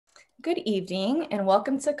Good evening and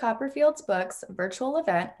welcome to Copperfield's Books virtual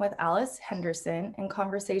event with Alice Henderson in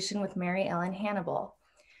conversation with Mary Ellen Hannibal.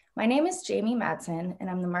 My name is Jamie Madsen and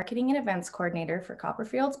I'm the Marketing and Events Coordinator for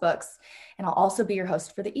Copperfield's Books, and I'll also be your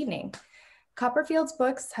host for the evening. Copperfield's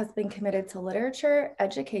Books has been committed to literature,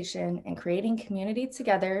 education, and creating community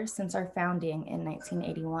together since our founding in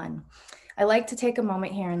 1981. I'd like to take a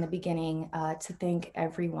moment here in the beginning to thank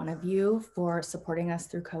every one of you for supporting us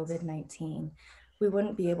through COVID-19. We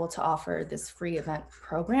wouldn't be able to offer this free event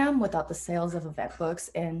program without the sales of event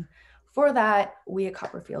books, and for that, we at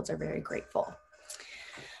Copperfields are very grateful.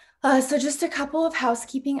 So just a couple of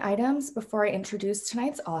housekeeping items before I introduce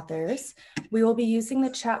tonight's authors. We will be using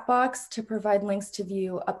the chat box to provide links to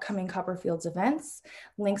view upcoming Copperfields events,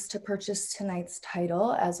 links to purchase tonight's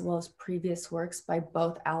title, as well as previous works by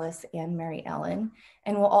both Alice and Mary Ellen,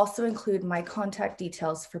 and we'll also include my contact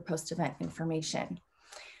details for post-event information.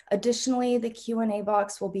 Additionally, the Q&A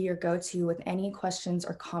box will be your go-to with any questions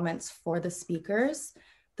or comments for the speakers.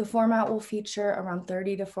 The format will feature around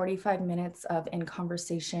 30 to 45 minutes of in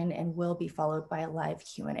conversation and will be followed by a live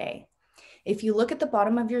Q&A. If you look at the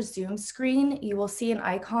bottom of your Zoom screen, you will see an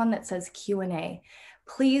icon that says Q&A.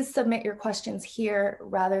 Please submit your questions here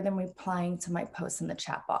rather than replying to my posts in the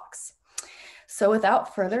chat box. So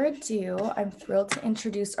without further ado, I'm thrilled to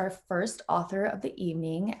introduce our first author of the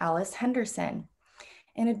evening, Alice Henderson.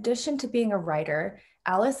 In addition to being a writer,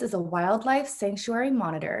 Alice is a wildlife sanctuary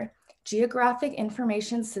monitor, geographic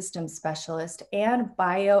information systems specialist, and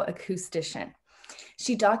bioacoustician.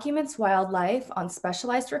 She documents wildlife on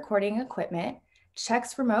specialized recording equipment,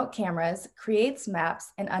 checks remote cameras, creates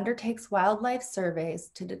maps, and undertakes wildlife surveys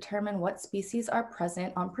to determine what species are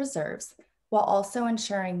present on preserves, while also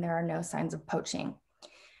ensuring there are no signs of poaching.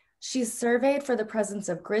 She's surveyed for the presence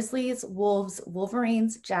of grizzlies, wolves,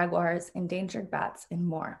 wolverines, jaguars, endangered bats, and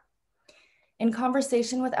more. In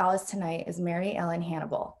conversation with Alice tonight is Mary Ellen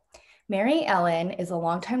Hannibal. Mary Ellen is a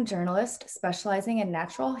longtime journalist specializing in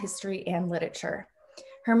natural history and literature.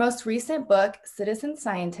 Her most recent book, Citizen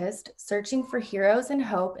Scientist, Searching for Heroes and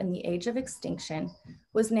Hope in the Age of Extinction,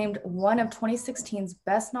 was named one of 2016's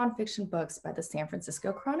best nonfiction books by the San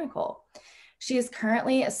Francisco Chronicle. She is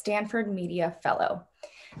currently a Stanford Media Fellow.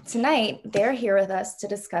 Tonight, they're here with us to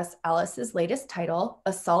discuss Alice's latest title,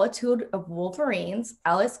 A Solitude of Wolverines,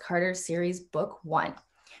 Alice Carter Series Book 1.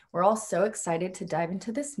 We're all so excited to dive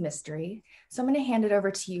into this mystery. So I'm going to hand it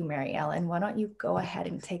over to you, Mary Ellen. Why don't you go ahead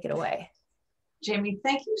and take it away? Jamie,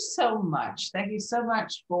 thank you so much. Thank you so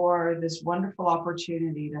much for this wonderful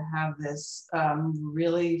opportunity to have this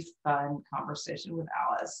really fun conversation with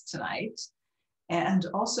Alice tonight. And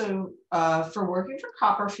also for working for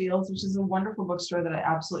Copperfield, which is a wonderful bookstore that I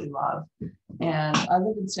absolutely love. And I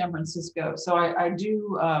live in San Francisco, so I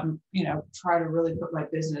do, try to really put my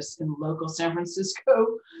business in local San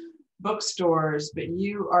Francisco bookstores, but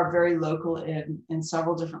you are very local in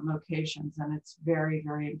several different locations, and it's very,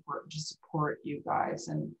 very important to support you guys.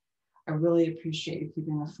 And I really appreciate you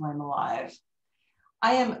keeping the flame alive.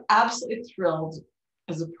 I am absolutely thrilled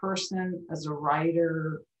as a person, as a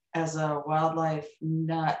writer, as a wildlife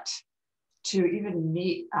nut, to even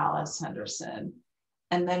meet Alice Henderson,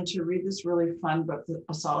 and then to read this really fun book,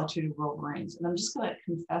 A Solitude of Wolverines. And I'm just going to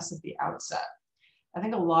confess at the outset, I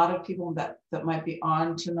think a lot of people that might be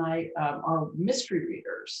on tonight are mystery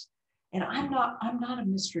readers, and I'm not a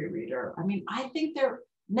mystery reader. I mean, I think they're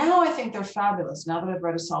fabulous now that I've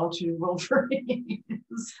read A Solitude of Wolverines,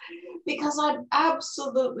 because I'm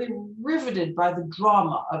absolutely riveted by the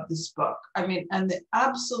drama of this book. I mean, and the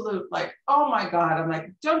absolute, like, oh my God, I'm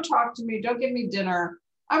like, don't talk to me, don't give me dinner.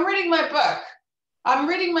 I'm reading my book.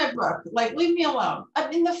 Like, leave me alone. I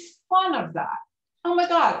mean, the fun of that. Oh my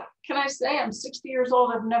God, can I say I'm 60 years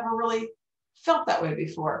old? I've never really felt that way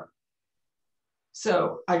before.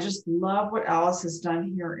 So I just love what Alice has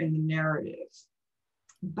done here in the narrative.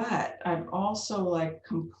 But I'm also like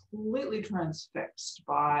completely transfixed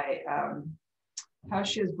by how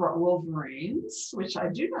she has brought Wolverines, which I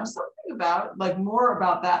do know something about, like more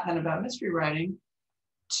about that than about mystery writing,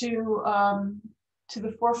 to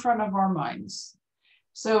the forefront of our minds.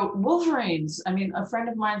 So Wolverines, I mean, a friend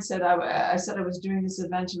of mine said, I said I was doing this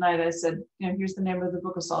event tonight. I said, here's the name of the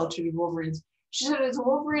book, A Solitude of Wolverines. She said, is a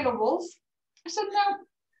Wolverine a wolf? I said,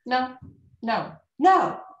 no.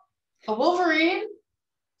 A Wolverine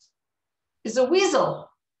is a weasel.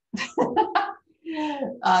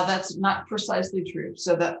 That's not precisely true.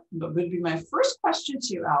 So that would be my first question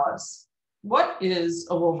to you, Alice. What is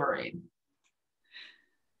a Wolverine?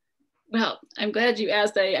 Well, I'm glad you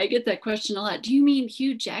asked. I get that question a lot. Do you mean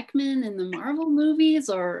Hugh Jackman in the Marvel movies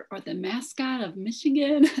or the mascot of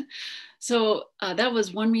Michigan? So that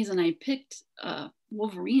was one reason I picked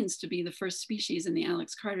wolverines to be the first species in the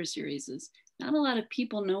Alex Carter series is not a lot of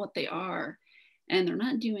people know what they are, and they're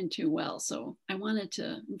not doing too well. So I wanted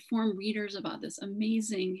to inform readers about this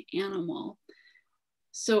amazing animal.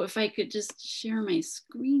 So if I could just share my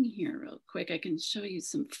screen here real quick, I can show you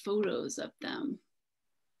some photos of them.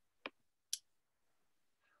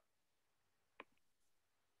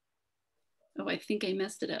 Oh, I think I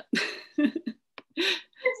messed it up.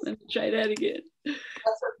 Let me try that again.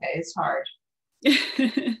 That's okay, it's hard.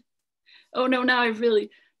 Oh no, now I've really,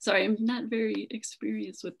 sorry, I'm not very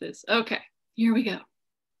experienced with this. Okay, here we go.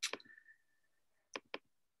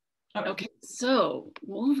 Okay, so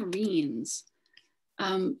wolverines,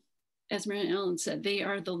 as Mary Ellen said, they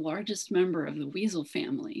are the largest member of the weasel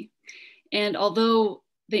family. And although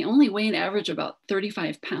they only weigh an average about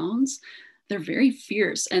 35 pounds, they're very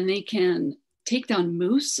fierce, and they can take down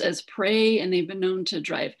moose as prey, and they've been known to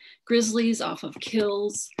drive grizzlies off of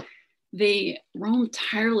kills. They roam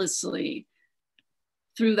tirelessly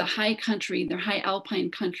through the high country, their high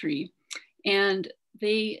alpine country, and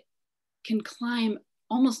they can climb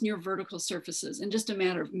almost near vertical surfaces in just a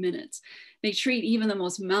matter of minutes. They treat even the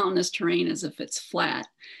most mountainous terrain as if it's flat.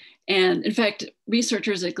 And in fact,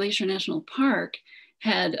 researchers at Glacier National Park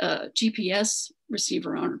had a GPS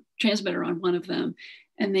receiver on, transmitter on one of them,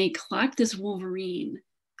 and they clocked this wolverine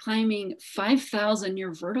climbing 5,000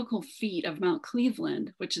 near vertical feet of Mount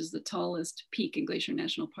Cleveland, which is the tallest peak in Glacier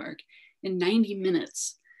National Park, in 90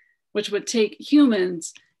 minutes, which would take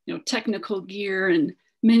humans, you know, technical gear and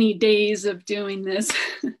many days of doing this.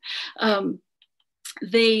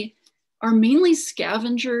 They are mainly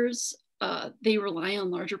scavengers. They rely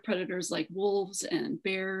on larger predators like wolves and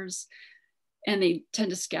bears, and they tend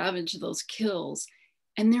to scavenge those kills.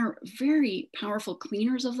 And they're very powerful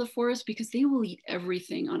cleaners of the forest because they will eat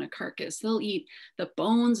everything on a carcass. They'll eat the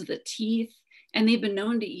bones, the teeth, and they've been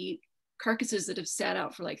known to eat carcasses that have sat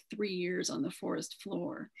out for like 3 years on the forest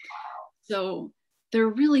floor. So they're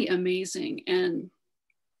really amazing. And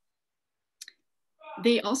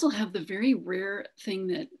they also have the very rare thing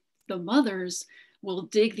that the mothers will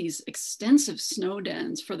dig these extensive snow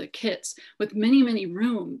dens for the kits with many, many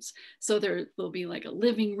rooms. So there'll be like a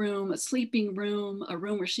living room, a sleeping room, a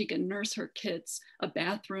room where she can nurse her kits, a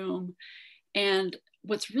bathroom. And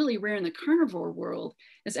what's really rare in the carnivore world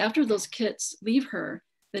is after those kits leave her,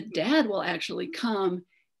 the dad will actually come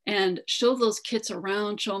and show those kits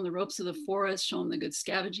around, show them the ropes of the forest, show them the good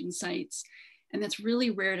scavenging sites. And that's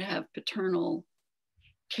really rare to have paternal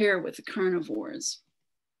care with the carnivores.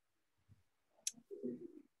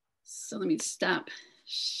 So let me stop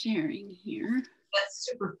sharing here. That's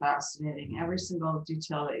super fascinating. Every single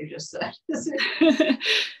detail that you just said.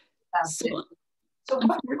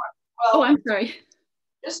 Oh, I'm sorry.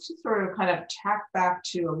 Just to sort of kind of tack back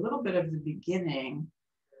to a little bit of the beginning,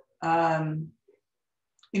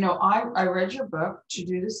 you know, I read your book to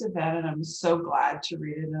do this event, and I'm so glad to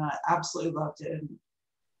read it, and I absolutely loved it. And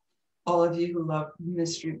all of you who love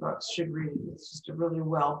mystery books should read it. It's just a really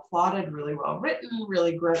well plotted, really well written,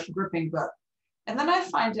 really gripping book. And then I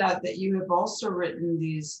find out that you have also written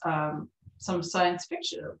these, some science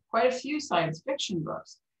fiction, quite a few science fiction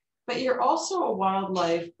books, but you're also a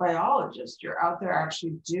wildlife biologist. You're out there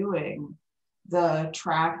actually doing the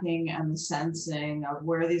tracking and the sensing of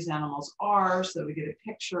where these animals are, so that we get a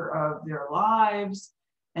picture of their lives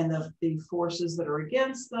and the forces that are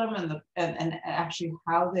against them, and actually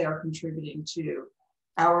how they are contributing to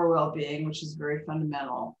our well-being, which is very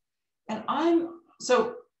fundamental. And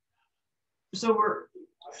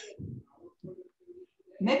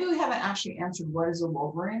maybe we haven't actually answered what is a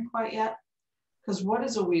wolverine quite yet, because what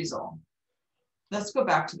is a weasel? Let's go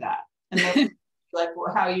back to that, and then like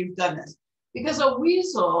how you've done this. Because a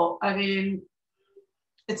weasel, I mean,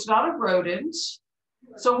 it's not a rodent.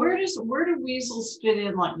 So where do weasels fit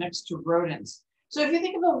in, like next to rodents? So if you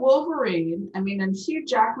think of a wolverine, I mean, and Hugh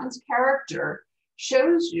Jackman's character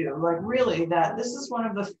shows you like really that this is one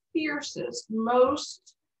of the fiercest,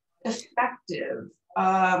 most effective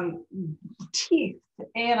teeth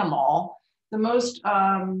animal, the most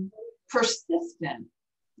persistent,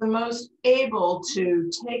 the most able to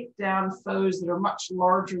take down foes that are much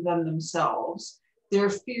larger than themselves. They're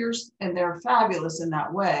fierce and they're fabulous in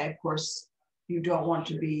that way. Of course, you don't want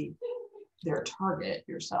to be their target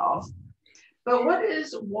yourself. But what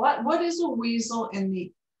is a weasel in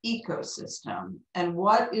the ecosystem, and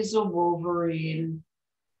what is a wolverine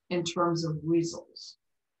in terms of weasels?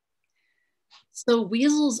 So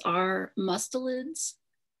weasels are mustelids.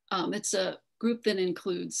 It's a group that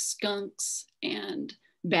includes skunks and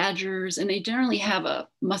badgers, and they generally have a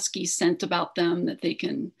musky scent about them that they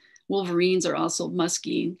can wolverines are also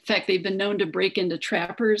musky. In fact, they've been known to break into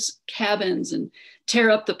trappers' cabins and tear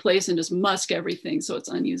up the place and just musk everything so it's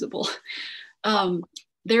unusable.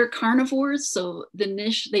 They're carnivores, so the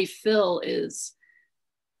niche they fill is,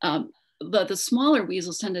 the smaller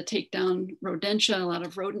weasels tend to take down rodentia, a lot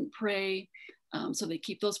of rodent prey, so they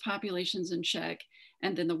keep those populations in check.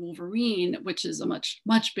 And then the wolverine, which is a much,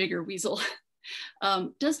 much bigger weasel,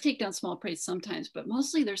 does take down small prey sometimes, but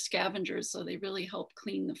mostly they're scavengers, so they really help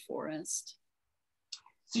clean the forest.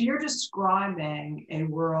 So you're describing a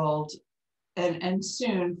world, and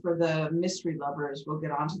soon for the mystery lovers, we'll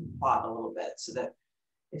get onto the plot a little bit, so that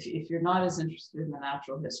if you're not as interested in the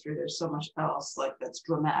natural history, there's so much else like that's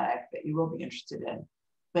dramatic that you will be interested in.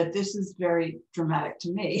 But this is very dramatic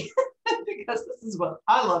to me because this is what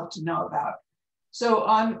I love to know about. So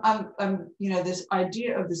I'm this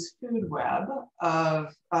idea of this food web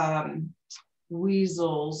of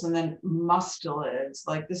weasels and then mustelids,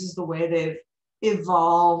 like this is the way they've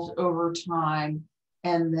evolved over time,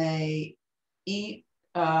 and they eat,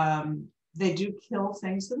 they do kill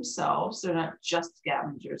things themselves. They're not just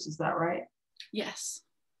scavengers, is that right? Yes.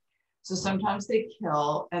 So sometimes they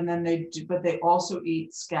kill, and then they do, but they also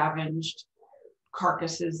eat scavenged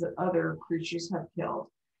carcasses that other creatures have killed.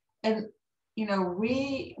 And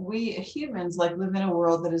we humans like live in a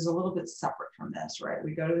world that is a little bit separate from this, right?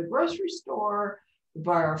 We go to the grocery store, we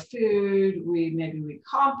buy our food, maybe we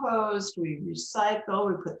compost, we recycle,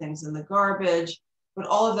 we put things in the garbage, but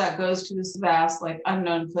all of that goes to this vast, like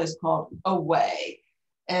unknown place called away.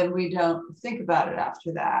 And we don't think about it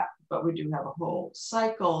after that, but we do have a whole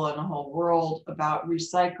cycle and a whole world about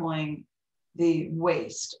recycling the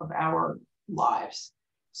waste of our lives.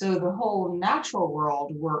 So the whole natural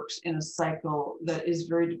world works in a cycle that is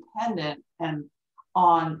very dependent and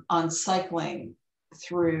on cycling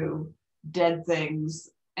through dead things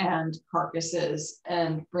and carcasses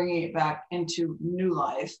and bringing it back into new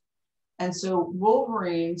life. And so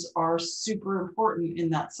wolverines are super important in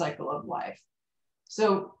that cycle of life.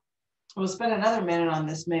 So we'll spend another minute on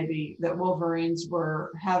this, maybe, that wolverines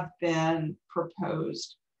have been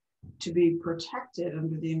proposed to be protected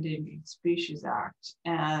under the Endangered Species Act.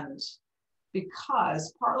 And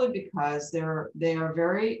partly because they are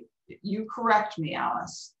very, you correct me,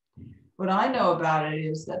 Alice, what I know about it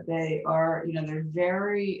is that they are, they're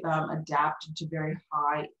very adapted to very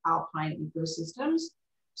high alpine ecosystems.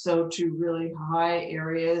 So to really high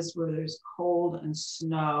areas where there's cold and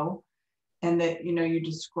snow, and that, you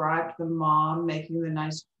described the mom making the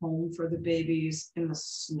nice home for the babies in the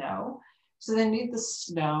snow. So they need the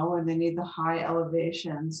snow and they need the high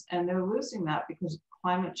elevations, and they're losing that because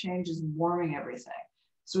climate change is warming everything.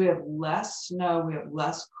 So we have less snow, we have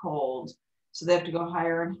less cold. So they have to go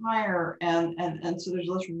higher and higher, and so there's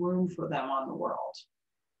less room for them on the world.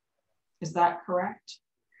 Is that correct?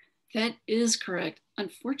 That is correct.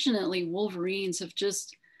 Unfortunately, wolverines have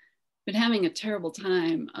just been having a terrible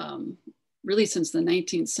time, really since the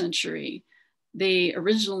 19th century. They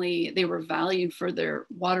were valued for their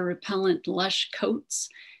water repellent lush coats,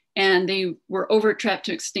 and they were over-trapped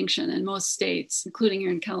to extinction in most states, including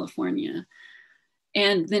here in California.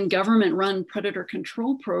 And then government-run predator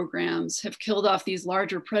control programs have killed off these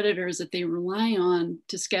larger predators that they rely on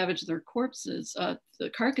to scavenge their corpses, the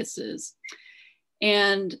carcasses.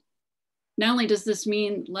 And not only does this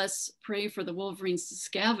mean less prey for the wolverines to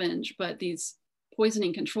scavenge, but these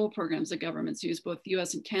poisoning control programs that governments use, both the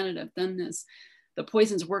US and Canada have done this, the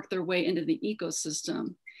poisons work their way into the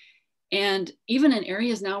ecosystem. And even in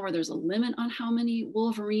areas now where there's a limit on how many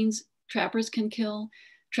wolverines trappers can kill,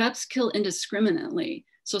 traps kill indiscriminately.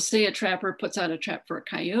 So say a trapper puts out a trap for a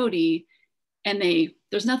coyote, and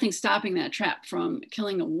there's nothing stopping that trap from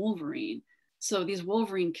killing a wolverine. So these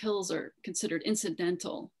wolverine kills are considered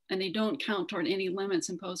incidental, and they don't count toward any limits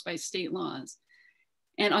imposed by state laws.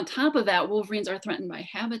 And on top of that, wolverines are threatened by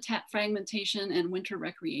habitat fragmentation and winter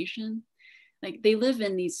recreation. Like, they live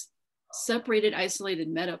in these separated,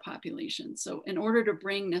 isolated metapopulations. So in order to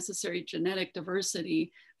bring necessary genetic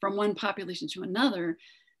diversity from one population to another,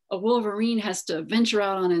 a wolverine has to venture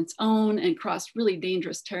out on its own and cross really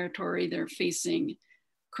dangerous territory. They're facing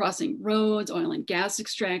crossing roads, oil and gas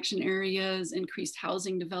extraction areas, increased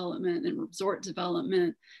housing development and resort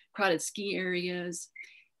development, crowded ski areas.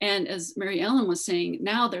 And as Mary Ellen was saying,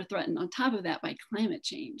 now they're threatened on top of that by climate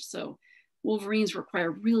change. So wolverines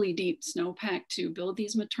require really deep snowpack to build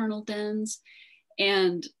these maternal dens.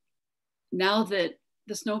 And now that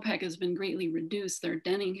the snowpack has been greatly reduced, their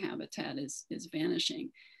denning habitat is vanishing.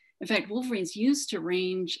 In fact, wolverines used to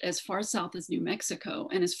range as far south as New Mexico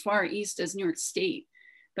and as far east as New York State,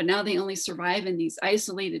 but now they only survive in these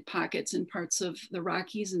isolated pockets in parts of the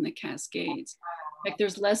Rockies and the Cascades. In fact,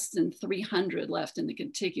 there's less than 300 left in the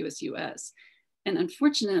contiguous US. And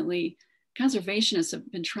unfortunately, conservationists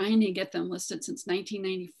have been trying to get them listed since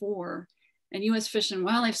 1994. And US Fish and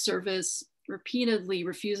Wildlife Service repeatedly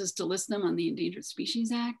refuses to list them on the Endangered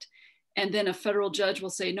Species Act. And then a federal judge will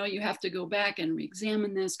say, no, you have to go back and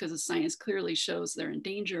re-examine this because the science clearly shows they're in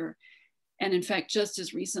danger. And in fact, just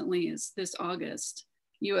as recently as this August,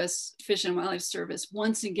 US Fish and Wildlife Service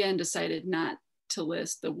once again decided not to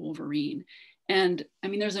list the wolverine. And I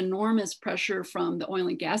mean, there's enormous pressure from the oil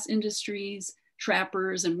and gas industries,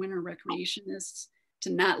 trappers, and winter recreationists to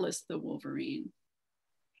not list the wolverine.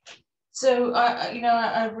 So,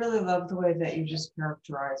 I really love the way that you just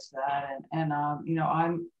characterized that. And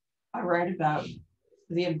I write about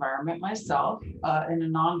the environment myself in a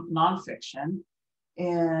nonfiction.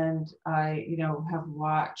 And I, have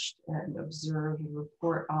watched and observed and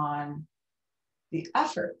report on the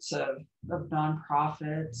efforts of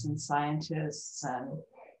nonprofits and scientists and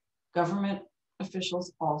government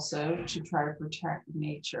officials also to try to protect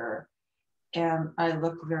nature. And I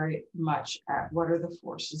look very much at what are the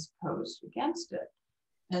forces posed against it.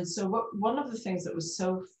 And so one of the things that was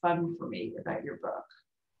so fun for me about your book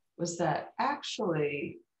was that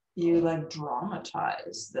actually you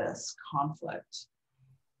dramatize this conflict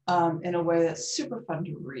in a way that's super fun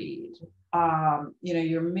to read.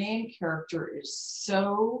 Your main character is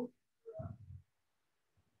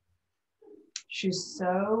she's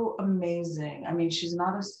so amazing. I mean, she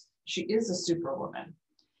is a superwoman,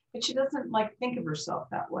 but she doesn't think of herself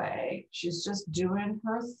that way. She's just doing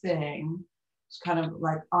her thing. She's kind of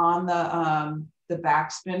on the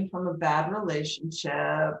backspin from a bad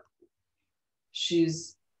relationship.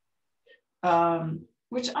 She's,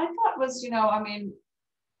 which I thought was,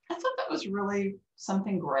 I thought that was really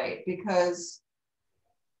something great because,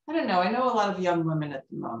 I don't know, I know a lot of young women at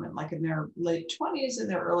the moment, in their late 20s and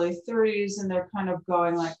their early 30s, and they're kind of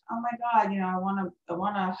going oh my God, I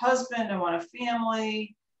want a husband, I want a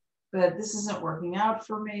family, but this isn't working out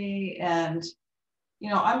for me. And,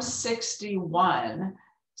 I'm 61.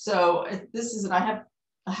 So I have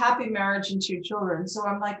a happy marriage and 2 children. So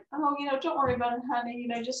I'm don't worry about it, honey,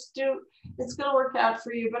 just it's going to work out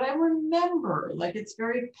for you. But I remember it's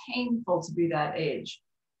very painful to be that age.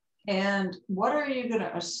 And what are you going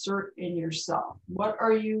to assert in yourself? What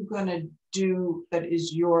are you going to do that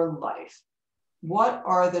is your life? What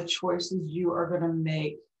are the choices you are going to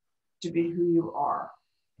make to be who you are?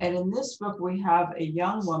 And in this book, we have a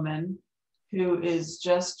young woman who is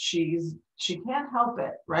just, she can't help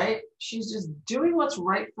it, right? She's just doing what's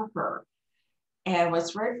right for her. And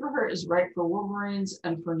what's right for her is right for wolverines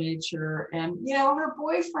and for nature. And, her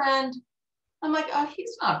boyfriend, I'm oh,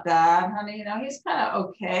 he's not bad, honey. He's kind of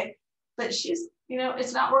okay. But she's,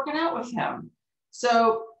 it's not working out with him.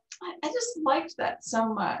 So I just liked that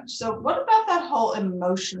so much. So what about that whole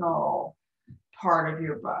emotional part of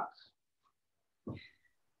your book?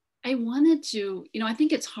 I wanted to, I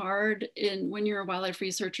think it's hard when you're a wildlife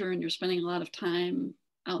researcher and you're spending a lot of time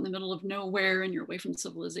out in the middle of nowhere and you're away from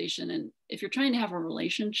civilization. And if you're trying to have a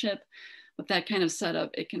relationship with that kind of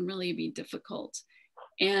setup, it can really be difficult.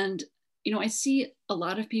 And, I see a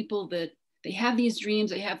lot of people that they have these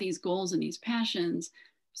dreams, they have these goals and these passions,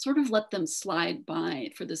 sort of let them slide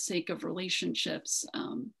by for the sake of relationships.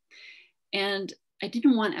 And I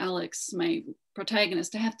didn't want Alex, my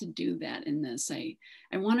protagonist, to have to do that in this. I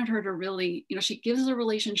wanted her to really, she gives the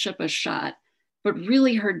relationship a shot, but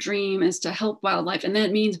really her dream is to help wildlife. And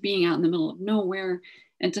that means being out in the middle of nowhere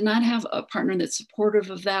and to not have a partner that's supportive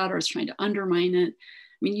of that or is trying to undermine it.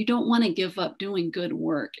 I mean, you don't want to give up doing good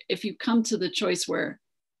work. If you come to the choice where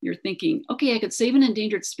you're thinking, okay, I could save an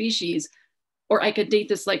endangered species, or I could date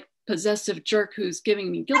this possessive jerk who's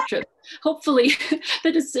giving me guilt trips, hopefully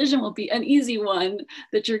the decision will be an easy one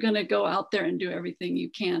that you're going to go out there and do everything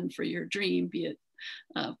you can for your dream, be it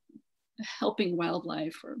helping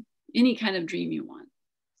wildlife or any kind of dream you want.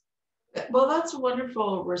 Well, that's a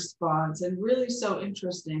wonderful response and really so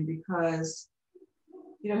interesting because,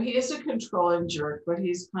 he is a controlling jerk, but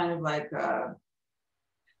he's kind of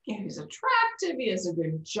he's attractive, he has a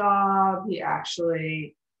good job, he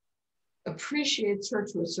actually appreciates her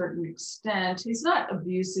to a certain extent. He's not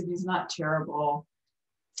abusive, he's not terrible,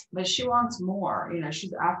 but she wants more,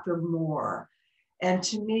 she's after more. And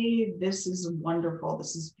to me, this is wonderful,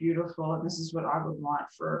 this is beautiful, and this is what I would want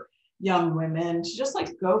for young women, to just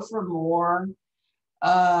go for more.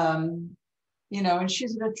 And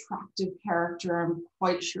she's an attractive character. I'm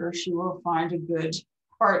quite sure she will find a good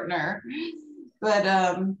partner. But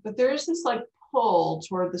there is this pull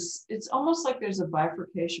toward this. It's almost like there's a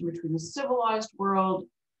bifurcation between the civilized world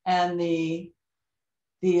and the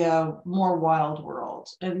more wild world.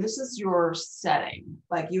 And this is your setting.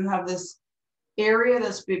 Like you have this area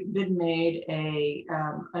that's been made a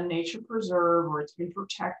nature preserve, or it's been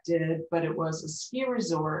protected, but it was a ski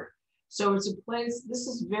resort. So it's a place, this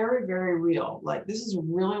is very, very real. Like this is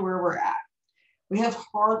really where we're at. We have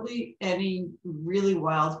hardly any really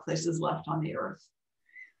wild places left on the earth.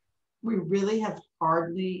 We really have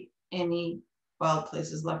hardly any wild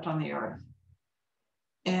places left on the earth.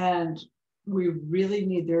 And we really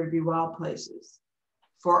need there to be wild places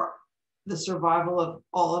for the survival of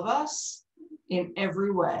all of us in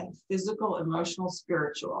every way, physical, emotional,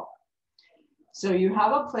 spiritual. So you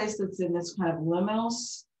have a place that's in this kind of liminal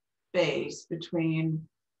space between,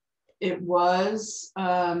 it was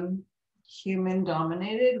human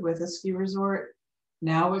dominated with a ski resort.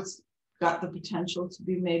 Now it's got the potential to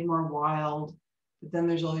be made more wild, but then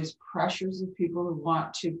there's all these pressures of people who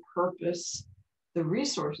want to purpose the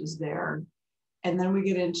resources there. And then we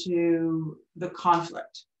get into the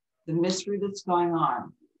conflict, the mystery that's going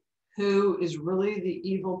on. Who is really the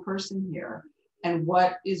evil person here? And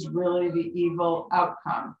what is really the evil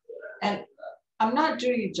outcome? And I'm not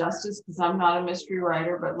doing you justice because I'm not a mystery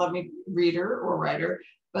writer, but let me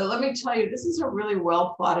but let me tell you, this is a really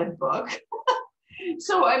well plotted book.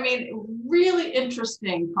 So, I mean, really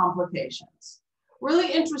interesting complications,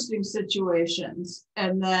 really interesting situations,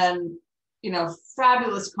 and then, you know,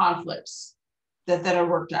 fabulous conflicts that are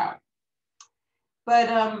worked out. But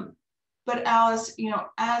Alice, you know,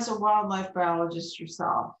 as a wildlife biologist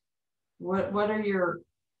yourself, what are your,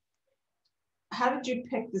 how did you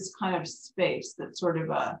pick this kind of space that's sort of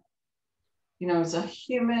a, you know, it's a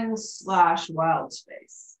human / wild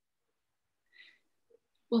space?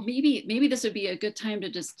 Well, maybe this would be a good time to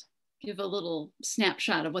just give a little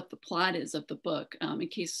snapshot of what the plot is of the book, in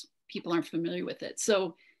case people aren't familiar with it.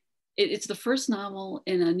 So it's the first novel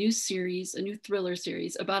in a new series, a new thriller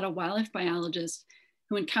series about a wildlife biologist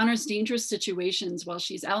who encounters dangerous situations while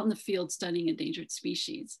she's out in the field studying endangered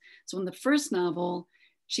species. So in the first novel,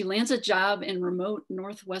 she lands a job in remote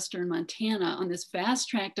northwestern Montana on this vast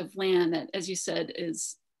tract of land that, as you said,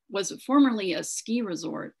 was formerly a ski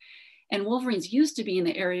resort. And wolverines used to be in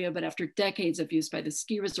the area, but after decades of use by the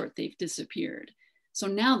ski resort, they've disappeared. So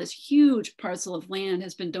now this huge parcel of land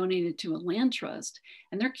has been donated to a land trust,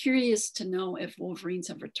 and they're curious to know if wolverines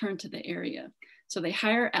have returned to the area. So they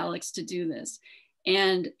hire Alex to do this.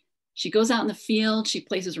 And she goes out in the field, she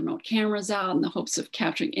places remote cameras out in the hopes of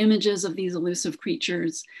capturing images of these elusive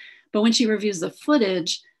creatures. But when she reviews the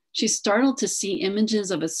footage, she's startled to see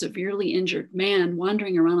images of a severely injured man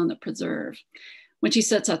wandering around on the preserve. When she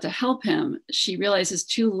sets out to help him, she realizes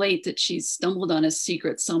too late that she's stumbled on a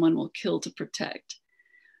secret someone will kill to protect.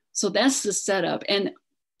 So that's the setup. And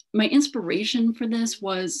my inspiration for this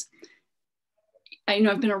was, I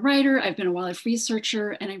know I've been a writer, I've been a wildlife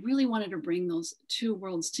researcher, and I really wanted to bring those two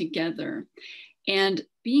worlds together. And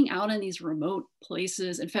being out in these remote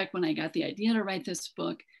places, in fact, when I got the idea to write this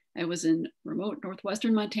book, I was in remote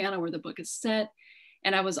northwestern Montana where the book is set.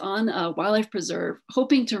 And I was on a wildlife preserve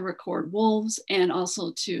hoping to record wolves and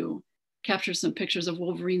also to capture some pictures of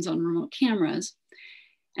wolverines on remote cameras.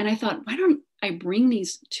 And I thought, why don't I bring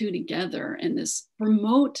these two together? And this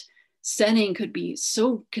remote setting could be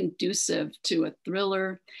so conducive to a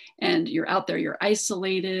thriller, and you're out there, you're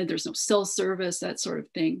isolated, there's no cell service, that sort of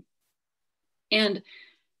thing. And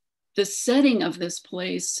the setting of this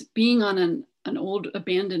place, being on an old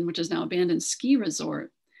abandoned, which is now abandoned ski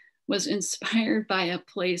resort, was inspired by a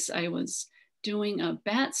place I was doing a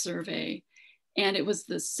bat survey. And it was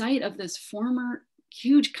the site of this former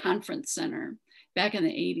huge conference center back in the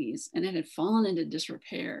 80s, and it had fallen into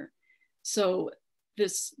disrepair. So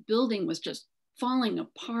this building was just falling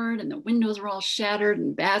apart, and the windows were all shattered,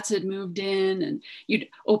 and bats had moved in, and you'd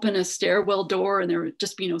open a stairwell door and there would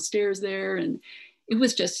just be no stairs there. And it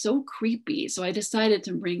was just so creepy. So I decided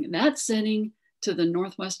to bring that setting to the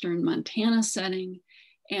northwestern Montana setting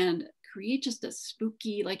and create just a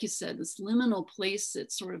spooky, like you said, this liminal place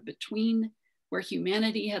that's sort of between where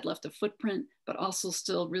humanity had left a footprint, but also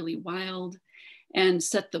still really wild, and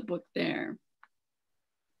set the book there.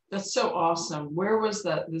 That's so awesome. Where was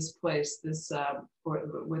this place, with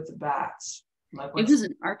the bats? Like, it was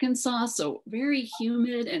in Arkansas, so very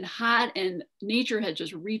humid and hot, and nature had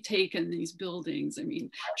just retaken these buildings. I mean,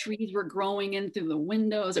 trees were growing in through the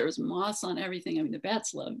windows. There was moss on everything. I mean, the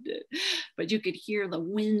bats loved it, but you could hear the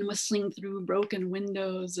wind whistling through broken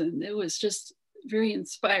windows, and it was just very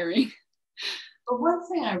inspiring. But one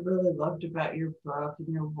thing I really loved about your book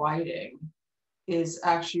and your writing is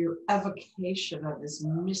actually your evocation of this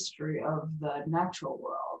mystery of the natural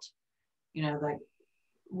world. You know, like,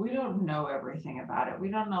 we don't know everything about it. We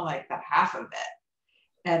don't know like the half of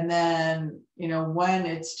it. And then, you know, when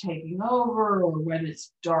it's taking over, or when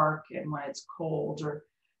it's dark and when it's cold, or,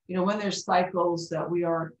 you know, when there's cycles that we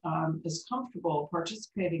aren't as comfortable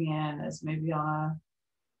participating in as maybe on a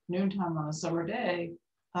noontime on a summer day,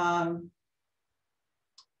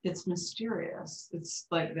 it's mysterious. It's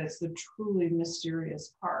like, that's the truly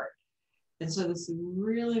mysterious part. And so this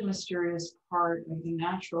really mysterious part of the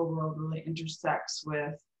natural world really intersects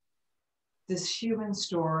with this human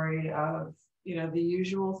story of, you know, the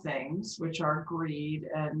usual things, which are greed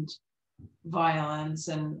and violence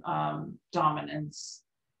and dominance,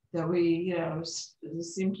 that we, you know,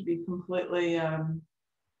 seem to be completely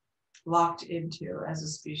locked into as a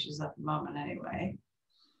species at the moment anyway.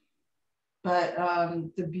 But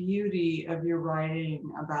the beauty of your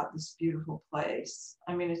writing about this beautiful place,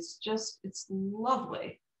 I mean, it's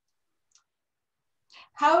lovely.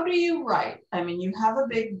 How do you write? I mean, you have a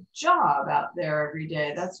big job out there every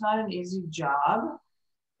day. That's not an easy job.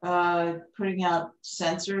 Putting out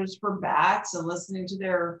sensors for bats and listening to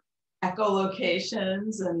their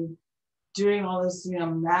echolocations and doing all this, you know,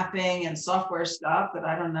 mapping and software stuff that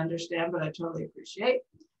I don't understand, but I totally appreciate.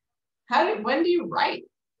 When do you write?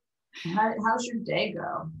 How's your day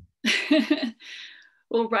go?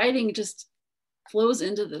 Well, writing just flows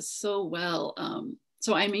into this so well.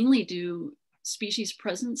 So I mainly do species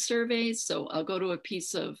presence surveys. So I'll go to a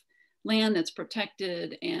piece of land that's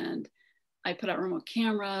protected and I put out remote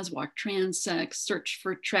cameras, walk transects, search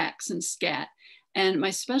for tracks and scat. And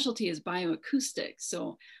my specialty is bioacoustics.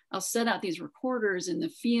 So I'll set out these recorders in the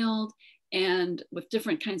field and with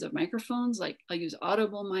different kinds of microphones, like I'll use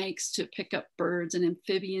audible mics to pick up birds and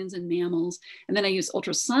amphibians and mammals. And then I use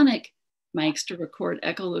ultrasonic mics to record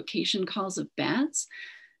echolocation calls of bats.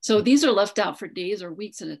 So these are left out for days or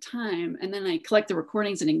weeks at a time. And then I collect the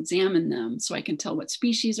recordings and examine them so I can tell what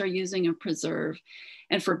species are using and preserve.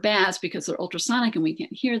 And for bats, because they're ultrasonic and we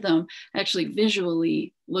can't hear them, I actually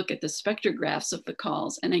visually look at the spectrographs of the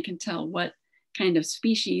calls and I can tell what kind of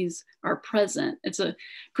species are present. It's a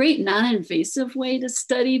great non-invasive way to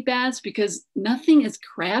study bats because nothing is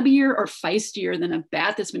crabbier or feistier than a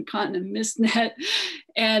bat that's been caught in a mist net,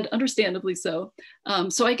 and understandably so.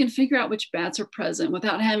 So I can figure out which bats are present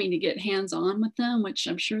without having to get hands-on with them, which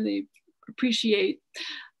I'm sure they appreciate.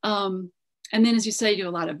 And then, as you say, I do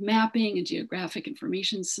a lot of mapping and geographic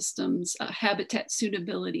information systems, habitat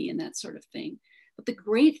suitability, and that sort of thing. But the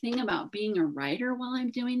great thing about being a writer while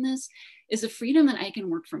I'm doing this is the freedom that I can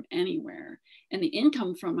work from anywhere. And the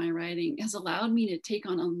income from my writing has allowed me to take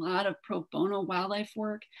on a lot of pro bono wildlife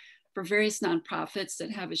work for various nonprofits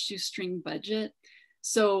that have a shoestring budget.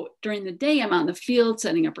 So during the day, I'm out in the field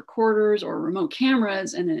setting up recorders or remote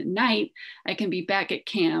cameras. And then at night, I can be back at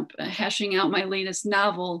camp hashing out my latest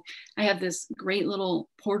novel. I have this great little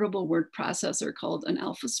portable word processor called an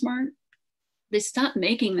AlphaSmart. They stopped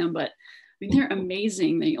making them, but I mean, they're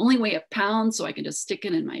amazing. They only weigh a pound, so I can just stick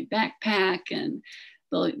it in my backpack and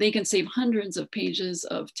they can save hundreds of pages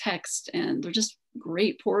of text, and they're just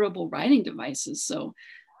great portable writing devices. So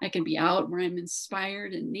I can be out where I'm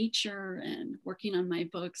inspired in nature and working on my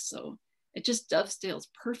books. So it just dovetails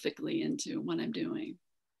perfectly into what I'm doing.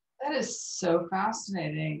 That is so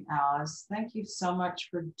fascinating, Alice. Thank you so much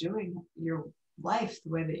for doing your life the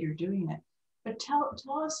way that you're doing it. But tell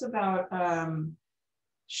us about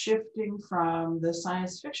shifting from the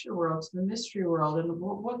science fiction world to the mystery world, and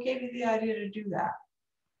what gave you the idea to do that?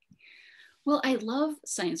 Well, I love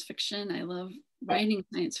science fiction. I love writing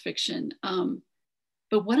science fiction.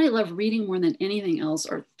 But what I love reading more than anything else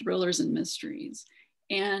are thrillers and mysteries.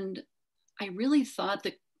 And I really thought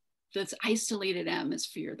that this isolated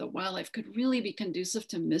atmosphere, the wildlife, could really be conducive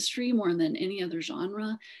to mystery more than any other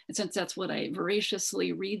genre. And since that's what I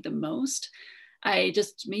voraciously read the most, I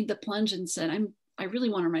just made the plunge and said, I really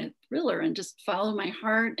want to write a thriller and just follow my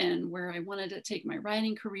heart and where I wanted to take my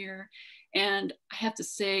writing career. And I have to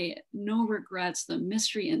say, no regrets. The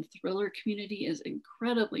mystery and thriller community is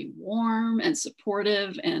incredibly warm and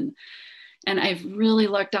supportive. And I've really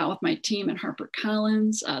lucked out with my team at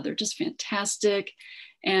HarperCollins. They're just fantastic.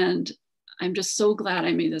 And I'm just so glad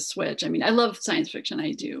I made the switch. I mean, I love science fiction,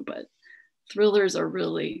 I do, but thrillers are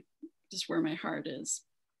really just where my heart is.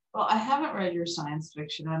 Well, I haven't read your science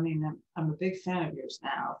fiction. I mean, I'm a big fan of yours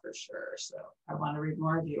now, for sure. So I want to read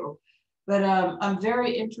more of you. But I'm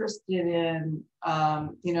very interested in,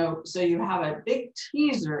 you know, so you have a big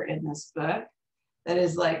teaser in this book that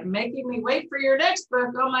is like making me wait for your next book.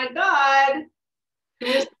 Oh my God, who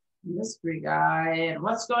is the mystery guy and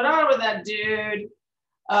what's going on with that dude?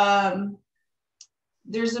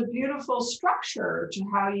 There's a beautiful structure to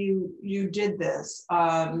how you did this.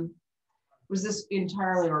 Was this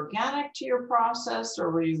entirely organic to your process,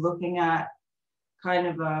 or were you looking at kind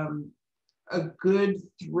of a good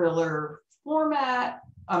thriller format.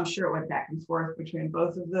 I'm sure it went back and forth between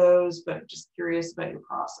both of those, but just curious about your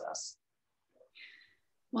process.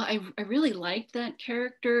 Well, I really liked that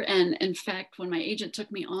character. And in fact, when my agent took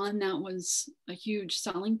me on, that was a huge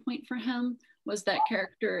selling point for him, was that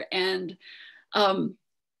character. And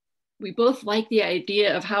we both like the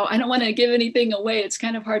idea of how, I don't want to give anything away. It's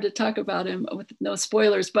kind of hard to talk about him with no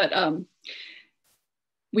spoilers, but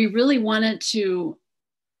we really wanted to,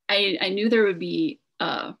 I knew there would be,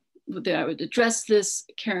 that I would address this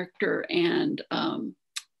character and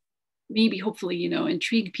maybe hopefully, you know,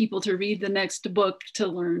 intrigue people to read the next book to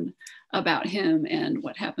learn about him and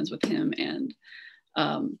what happens with him. And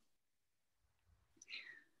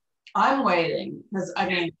I'm waiting because I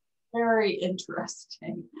mean, very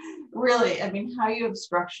interesting. Really, I mean, how you have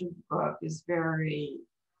structured the book is very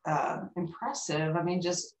impressive. I mean,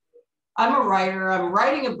 just, I'm a writer, I'm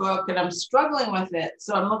writing a book and I'm struggling with it.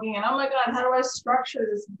 So I'm looking at, oh my God, how do I structure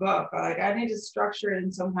this book? Like, I need to structure it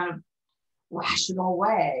in some kind of rational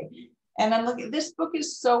way. And I'm looking, this book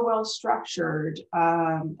is so well structured.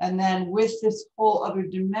 And then with this whole other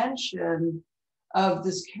dimension of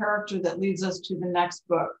this character that leads us to the next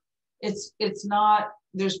book, it's not,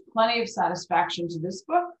 there's plenty of satisfaction to this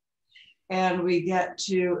book. And we get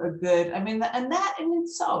to a good, I mean, and that in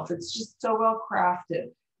itself, it's just so well crafted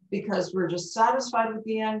because we're just satisfied with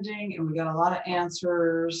the ending and we got a lot of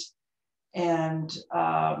answers. And,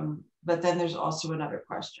 but then there's also another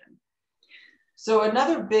question. So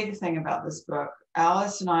another big thing about this book,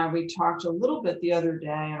 Alice and I, we talked a little bit the other day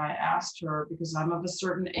and I asked her, because I'm of a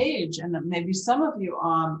certain age and that maybe some of you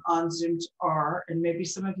on Zoom are, and maybe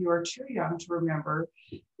some of you are too young to remember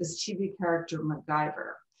this TV character,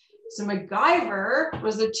 MacGyver. So MacGyver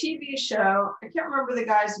was a TV show. I can't remember the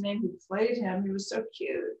guy's name who played him. He was so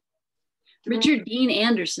cute. Richard Dean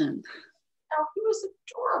Anderson. Oh, he was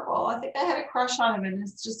adorable. I think I had a crush on him and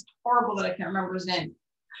it's just horrible that I can't remember his name.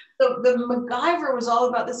 So the MacGyver was all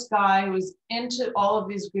about this guy who was into all of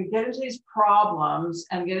these, could get into these problems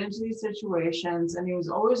and get into these situations. And he was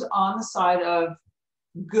always on the side of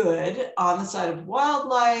good, on the side of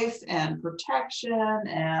wildlife and protection.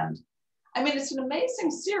 And I mean, it's an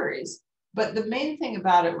amazing series, but the main thing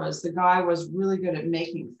about it was the guy was really good at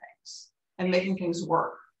making things and making things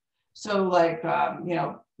work. So like, you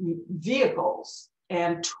know, vehicles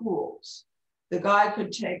and tools. The guy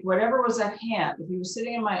could take whatever was at hand. If he was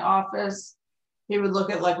sitting in my office, he would look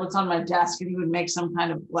at like what's on my desk and he would make some kind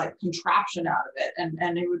of like contraption out of it.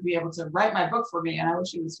 And he would be able to write my book for me. And I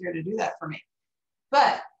wish he was here to do that for me.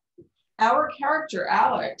 But our character,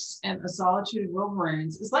 Alex, in The Solitude of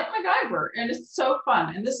Wolverines is like MacGyver. And it's so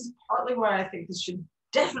fun. And this is partly why I think this should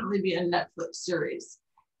definitely be a Netflix series.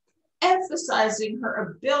 Emphasizing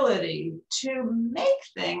her ability to make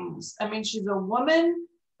things. I mean, she's a woman,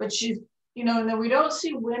 but she's, you know, and then we don't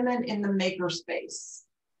see women in the maker space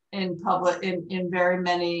in public, in very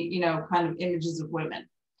many, you know, kind of images of women.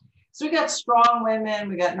 So we got strong women,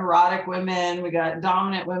 we got neurotic women, we got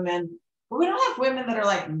dominant women, but we don't have women that are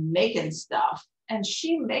like making stuff. And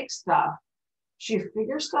she makes stuff. She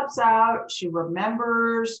figures stuff out. She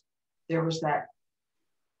remembers. There was that,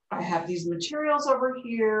 I have these materials over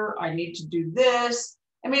here. I need to do this.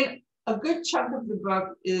 I mean, a good chunk of the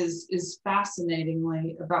book is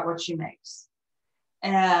fascinatingly about what she makes.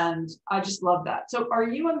 And I just love that. So are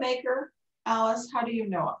you a maker, Alice? How do you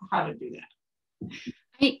know how to do that?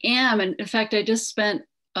 I am. And in fact, I just spent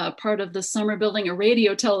part of the summer building a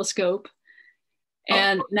radio telescope.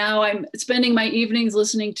 And now I'm spending my evenings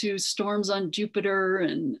listening to storms on Jupiter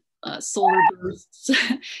and solar bursts.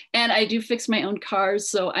 And I do fix my own cars.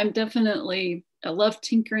 So I'm definitely, I love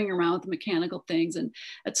tinkering around with mechanical things. And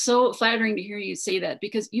it's so flattering to hear you say that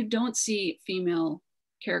because you don't see female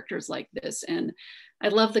characters like this. And I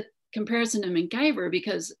love the comparison to MacGyver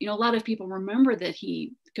because, you know, a lot of people remember that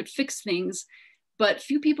he could fix things, but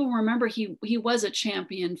few people remember he was a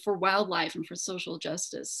champion for wildlife and for social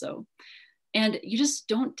justice. So, and you just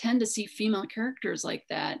don't tend to see female characters like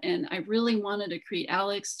that. And I really wanted to create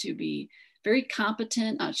Alex to be very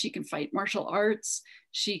competent. She can fight martial arts.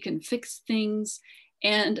 She can fix things.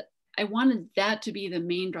 And I wanted that to be the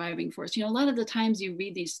main driving force. You know, a lot of the times you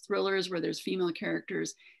read these thrillers where there's female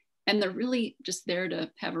characters and they're really just there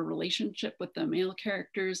to have a relationship with the male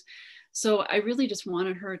characters. So I really just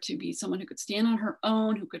wanted her to be someone who could stand on her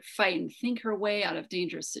own, who could fight and think her way out of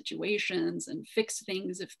dangerous situations and fix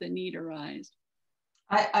things if the need arose.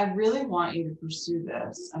 I really want you to pursue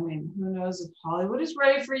this. I mean, who knows if Hollywood is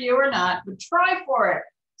ready for you or not, but try for it.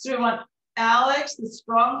 So we want Alex, the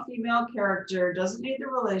strong female character, doesn't need the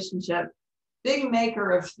relationship, big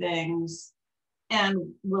maker of things, and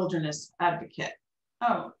wilderness advocate.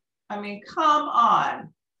 Oh, I mean, come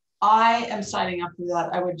on. I am signing up for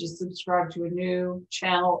that. I would just subscribe to a new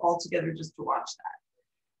channel altogether just to watch that.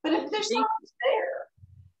 But if there's so much there,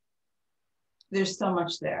 there's so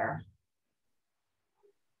much there.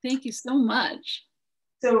 Thank you so much.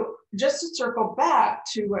 So just to circle back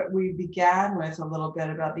to what we began with a little bit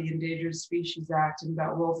about the Endangered Species Act and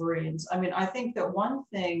about wolverines. I mean, I think that one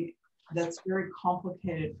thing that's very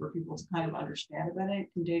complicated for people to kind of understand about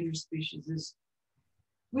endangered species is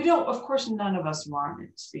we don't, of course, none of us want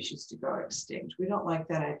species to go extinct. We don't like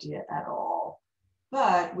that idea at all.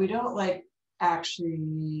 But we don't like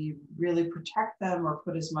actually really protect them or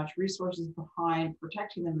put as much resources behind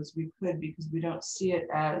protecting them as we could, because we don't see it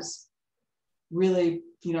as really,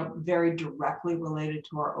 you know, very directly related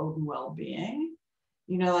to our own well-being.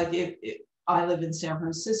 You know, like if I live in San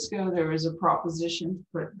Francisco, there was a proposition to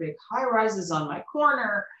put big high rises on my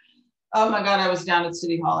corner. Oh my God, I was down at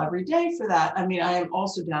City Hall every day for that. I mean, I am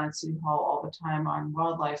also down at City Hall all the time on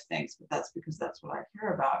wildlife things, but that's because that's what I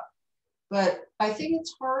care about. But I think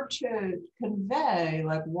it's hard to convey,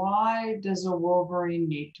 like, why does a wolverine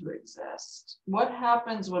need to exist? What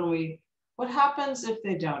happens what happens if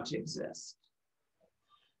they don't exist?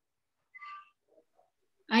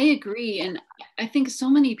 I agree. And I think so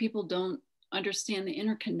many people don't understand the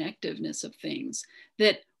interconnectedness of things,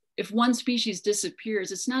 that if one species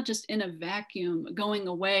disappears, it's not just in a vacuum going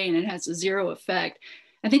away and it has a zero effect.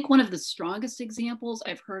 I think one of the strongest examples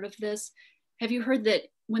I've heard of this, have you heard that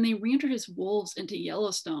when they reintroduced wolves into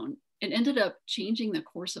Yellowstone, it ended up changing the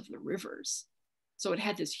course of the rivers? So it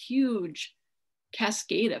had this huge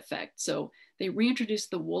cascade effect. So they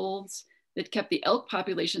reintroduced the wolves that kept the elk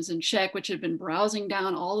populations in check, which had been browsing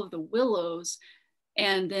down all of the willows.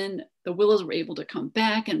 And then the willows were able to come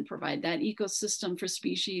back and provide that ecosystem for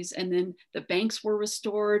species. And then the banks were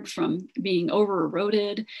restored from being over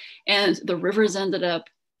eroded. And the rivers ended up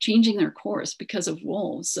changing their course because of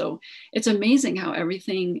wolves. So it's amazing how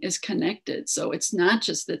everything is connected. So it's not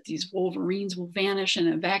just that these wolverines will vanish in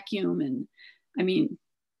a vacuum. And I mean,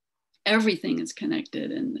 everything is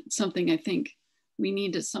connected, and something I think we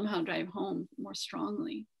need to somehow drive home more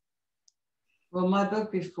strongly. Well, my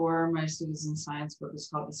book before my citizen science book is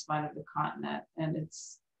called The Spine of the Continent, and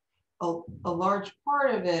it's a large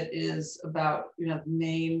part of it is about, you know, the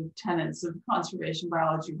main tenets of conservation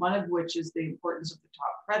biology, one of which is the importance of the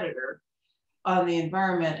top predator on the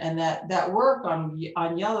environment. And that work on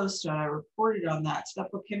Yellowstone, I reported on that. So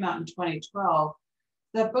that book came out in 2012.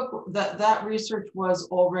 That book, that research was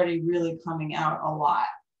already really coming out a lot.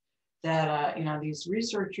 That, you know, these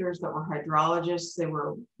researchers that were hydrologists, they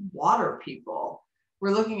were water people. We're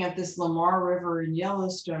looking at this Lamar River in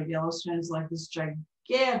Yellowstone. Yellowstone is like this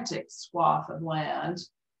gigantic swath of land,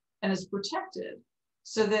 and it's protected.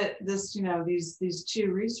 So that this, you know, these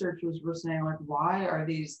two researchers were saying, like, why are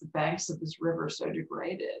the banks of this river so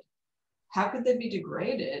degraded? How could they be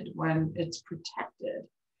degraded when it's protected?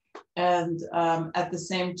 And at the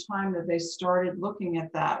same time that they started looking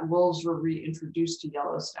at that, wolves were reintroduced to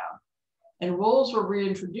Yellowstone. And wolves were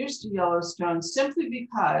reintroduced to Yellowstone simply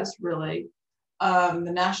because, really,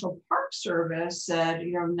 the National Park Service said,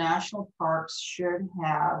 you know, national parks should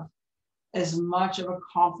have as much of a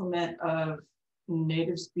complement of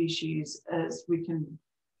native species as we can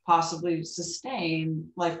possibly sustain.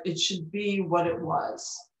 Like, it should be what it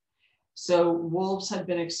was. So wolves had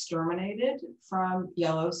been exterminated from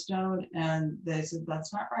Yellowstone, and they said,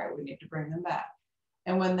 that's not right, we need to bring them back.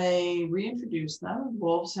 And when they reintroduced them,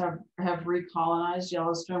 wolves have recolonized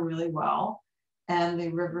Yellowstone really well, and the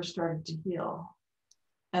river started to heal.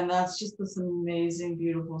 And that's just this amazing,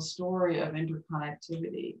 beautiful story of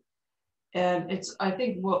interconnectivity. And it's, I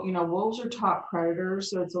think, well, you know, wolves are top predators,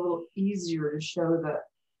 so it's a little easier to show the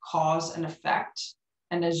cause and effect.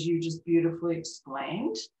 And as you just beautifully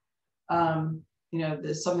explained, you know,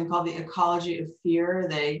 there's something called the ecology of fear.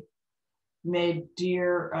 They made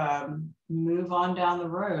deer move on down the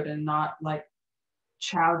road and not like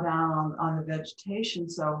chow down on the vegetation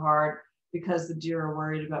so hard because the deer are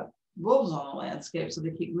worried about wolves on the landscape, so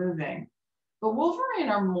they keep moving. But wolverine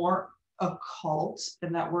are more occult,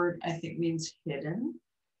 and that word I think means hidden.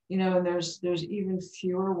 You know, and there's even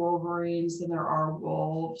fewer wolverines than there are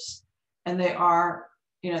wolves, and they are,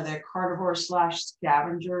 you know, they're carnivore /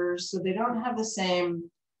 scavengers, so they don't have the same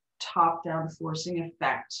top-down forcing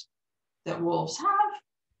effect that wolves have,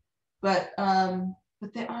 but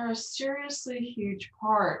they are a seriously huge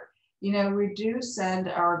part. You know, we do send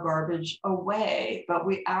our garbage away, but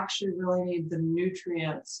we actually really need the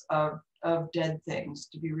nutrients of dead things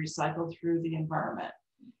to be recycled through the environment.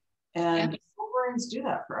 And wolverines do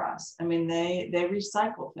that for us. I mean, they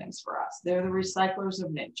recycle things for us. They're the recyclers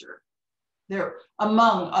of nature. They're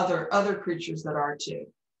among other creatures that are too.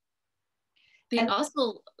 They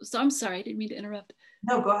also, so I'm sorry, I didn't mean to interrupt.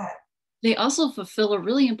 No, go ahead. They also fulfill a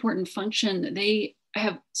really important function. They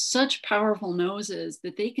have such powerful noses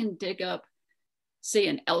that they can dig up, say,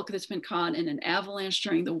 an elk that's been caught in an avalanche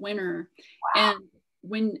during the winter. Wow. And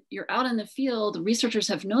when you're out in the field, researchers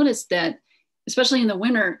have noticed that, especially in the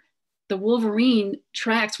winter, the wolverine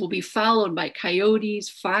tracks will be followed by coyotes,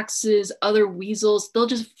 foxes, other weasels. They'll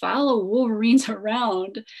just follow wolverines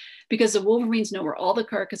around because the wolverines know where all the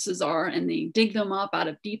carcasses are and they dig them up out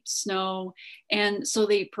of deep snow. And so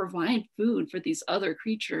they provide food for these other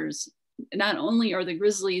creatures. Not only are the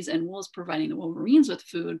grizzlies and wolves providing the wolverines with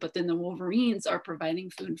food, but then the wolverines are providing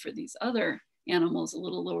food for these other animals a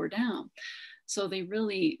little lower down. So they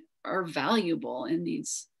really are valuable in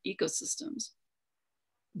these ecosystems.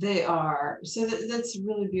 They are. So that's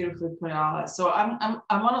really beautifully put, Alice. So I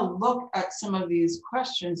want to look at some of these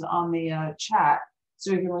questions on the chat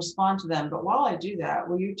so we can respond to them. But while I do that,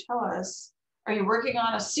 will you tell us, are you working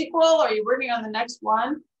on a sequel? Are you working on the next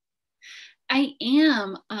one? I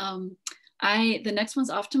am. The next one's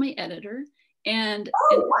off to my editor. And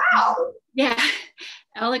wow. Yeah,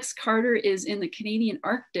 Alex Carter is in the Canadian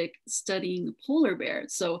Arctic studying polar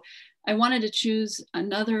bears. So I wanted to choose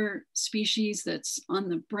another species that's on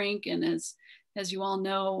the brink. And as you all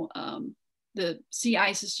know, the sea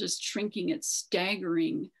ice is just shrinking at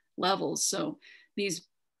staggering levels. So these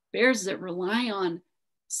bears that rely on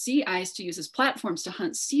sea ice to use as platforms to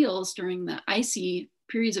hunt seals during the icy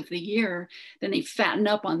periods of the year, then they fatten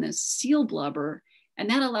up on this seal blubber, and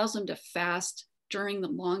that allows them to fast during the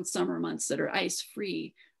long summer months that are ice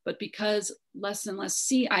free. But because less and less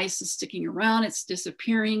sea ice is sticking around, it's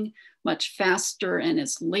disappearing much faster and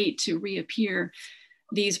it's late to reappear.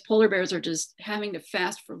 These polar bears are just having to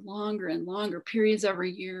fast for longer and longer periods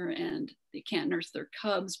every year, and they can't nurse their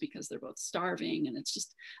cubs because they're both starving, and it's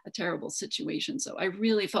just a terrible situation. So I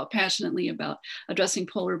really felt passionately about addressing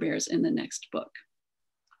polar bears in the next book.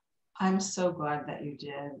 I'm so glad that you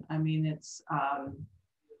did. I mean, it's,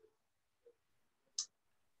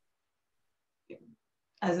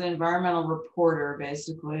 as an environmental reporter,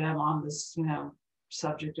 basically, I'm on this,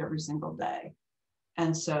 subject every single day.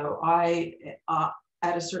 And so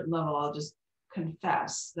at a certain level, I'll just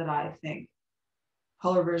confess that I think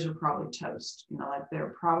polar bears are probably toast. Like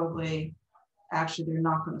they're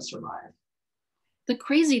not going to survive. The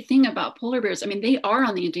crazy thing about polar bears, I mean, they are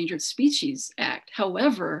on the Endangered Species Act.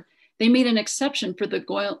 However, they made an exception for the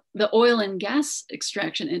oil and gas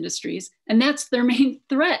extraction industries, and that's their main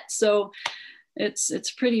threat. So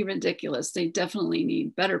it's pretty ridiculous. They definitely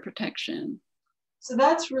need better protection. So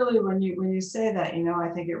that's really when you say that, I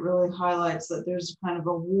think it really highlights that there's kind of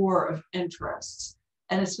a war of interests.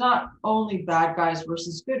 And it's not only bad guys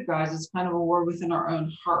versus good guys, it's kind of a war within our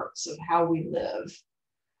own hearts of how we live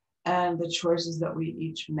and the choices that we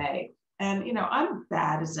each make. And, I'm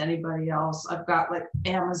bad as anybody else. I've got like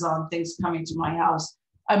Amazon things coming to my house.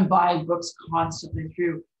 I'm buying books constantly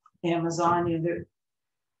through Amazon. And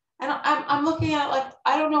I'm looking at it like,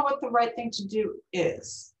 I don't know what the right thing to do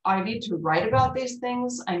is. I need to write about these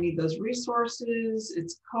things. I need those resources.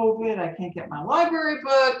 It's COVID. I can't get my library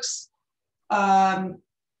books. We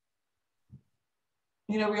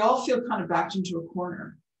all feel kind of backed into a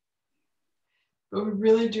corner. But we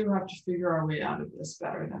really do have to figure our way out of this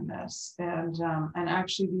better than this. And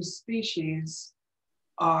actually these species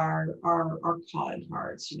are calling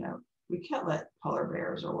cards. We can't let polar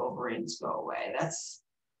bears or wolverines go away.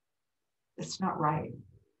 It's not right.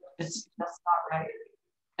 That's not right.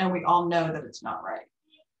 And we all know that it's not right.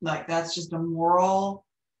 Like that's just a moral,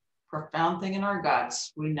 profound thing in our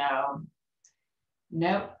guts. We know,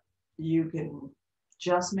 nope, you can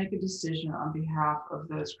just make a decision on behalf of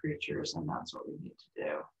those creatures, and that's what we need to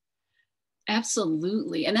do.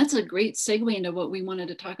 Absolutely. And that's a great segue into what we wanted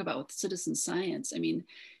to talk about with citizen science. I mean,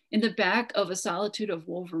 in the back of A Solitude of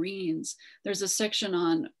Wolverines, there's a section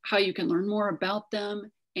on how you can learn more about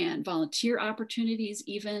them and volunteer opportunities.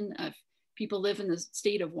 Even if people live in the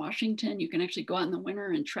state of Washington, you can actually go out in the winter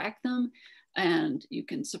and track them, and you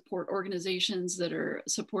can support organizations that are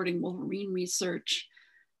supporting wolverine research.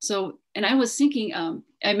 So, and I was thinking,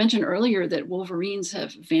 I mentioned earlier that wolverines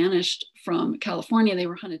have vanished from California. They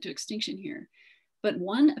were hunted to extinction here, but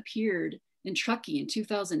one appeared in Truckee in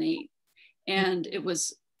 2008, and it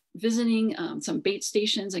was visiting some bait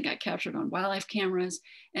stations and got captured on wildlife cameras,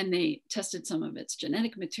 and they tested some of its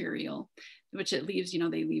genetic material, which it leaves,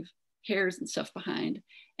 they leave hairs and stuff behind.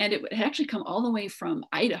 And it had actually come all the way from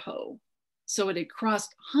Idaho. So it had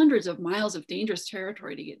crossed hundreds of miles of dangerous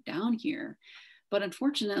territory to get down here. But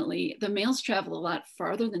unfortunately, the males travel a lot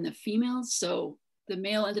farther than the females. So the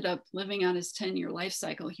male ended up living out his 10-year life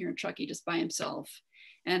cycle here in Truckee just by himself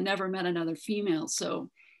and never met another female. So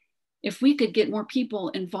if we could get more people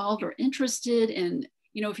involved or interested in,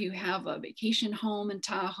 you know, if you have a vacation home in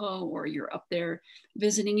Tahoe or you're up there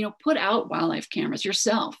visiting, you know, put out wildlife cameras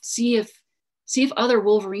yourself. See if other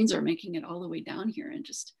wolverines are making it all the way down here, and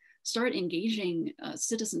just start engaging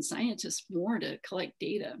citizen scientists more to collect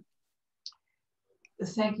data.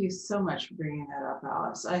 Thank you so much for bringing that up,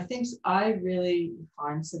 Alice. I really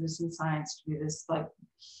find citizen science to be this like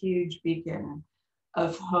huge beacon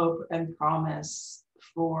of hope and promise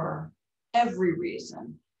for every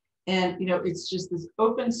reason. And, you know, it's just this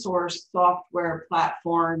open source software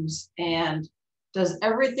platforms and does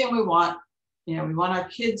everything we want. You know, we want our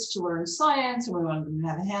kids to learn science, and we want them to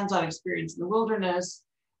have a hands-on experience in the wilderness.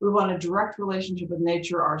 We want a direct relationship with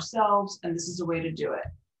nature ourselves, and this is a way to do it.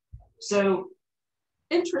 So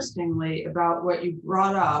interestingly, about what you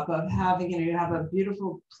brought up of having, you know, you have a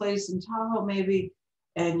beautiful place in Tahoe maybe,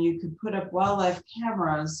 and you could put up wildlife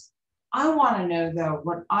cameras. I want to know though,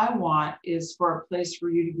 what I want is for a place for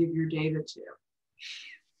you to give your data to.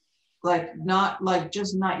 Like not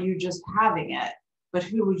you just having it, but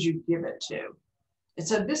who would you give it to? And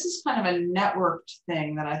so this is kind of a networked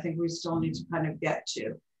thing that I think we still need to kind of get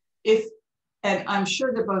to. And I'm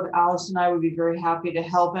sure that both Alice and I would be very happy to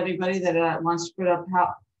help anybody that wants to put up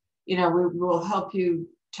how, you know, we will help you,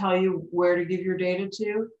 tell you where to give your data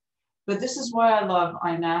to. But this is why I love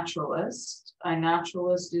iNaturalist.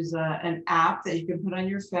 iNaturalist is an app that you can put on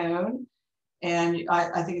your phone. And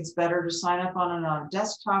I think it's better to sign up on it on a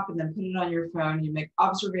desktop and then put it on your phone. You make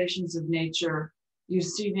observations of nature. You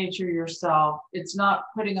see nature yourself. It's not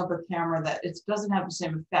putting up a camera that it doesn't have the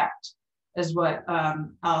same effect as what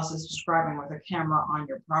Alice is describing with a camera on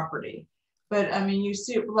your property. But I mean, you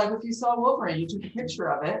see, like if you saw a wolverine, you took a picture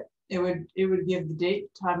of it, it would give the date,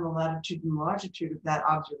 time, the latitude and longitude of that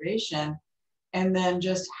observation. And then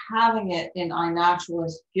just having it in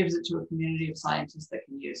iNaturalist gives it to a community of scientists that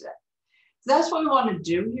can use it. So that's what we want to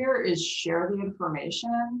do here, is share the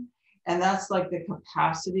information. And that's like the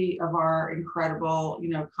capacity of our incredible, you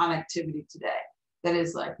know, connectivity today. That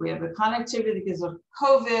is, like, we have the connectivity that gives us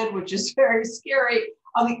COVID, which is very scary.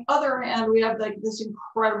 On the other hand, we have like this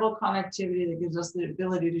incredible connectivity that gives us the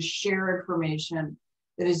ability to share information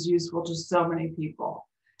that is useful to so many people.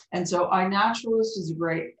 And so iNaturalist is a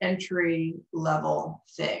great entry level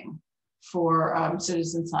thing for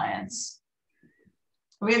citizen science.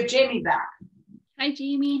 We have Jamie back. Hi,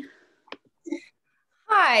 Jamie.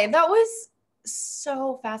 Hi, that was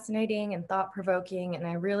so fascinating and thought-provoking, and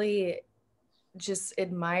I really just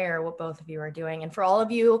admire what both of you are doing. And for all of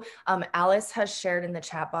you, Alice has shared in the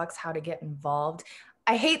chat box how to get involved.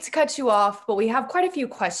 I hate to cut you off, but we have quite a few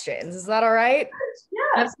questions. Is that all right?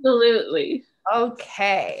 Yeah, absolutely.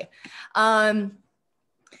 Okay. All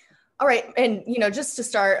right. And, you know, just to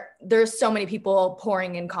start, there's so many people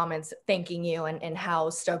pouring in comments thanking you and how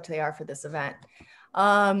stoked they are for this event.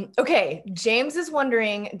 Okay. James is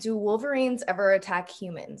wondering, do wolverines ever attack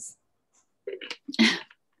humans?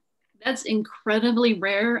 That's incredibly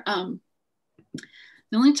rare. The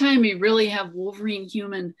only time we really have wolverine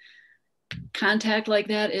human contact like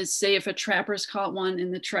that is, say, if a trapper's caught one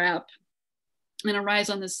in the trap and arrives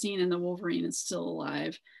on the scene and the wolverine is still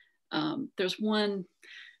alive. There's one,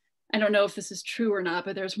 I don't know if this is true or not,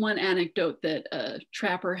 but there's one anecdote that a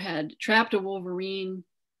trapper had trapped a wolverine.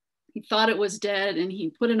 He thought it was dead and he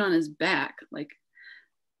put it on his back, like,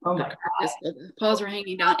 oh my God. The paws were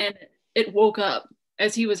hanging down, and it woke up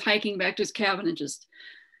as he was hiking back to his cabin and just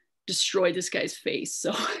destroyed this guy's face.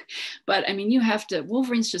 So, but I mean,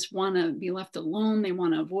 wolverines just want to be left alone. They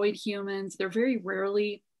want to avoid humans. They're very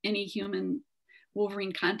rarely any human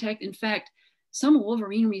wolverine contact. In fact, some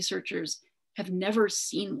wolverine researchers have never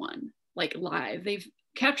seen one like live. They've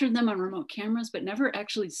captured them on remote cameras, but never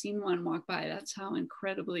actually seen one walk by. That's how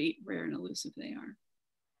incredibly rare and elusive they are.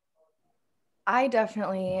 I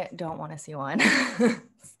definitely don't want to see one.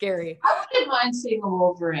 Scary. I wouldn't mind seeing a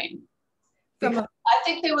wolverine. I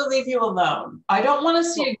think they would leave you alone. I don't want to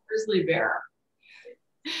see a grizzly bear.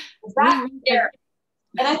 That's scary.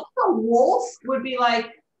 And I think a wolf would be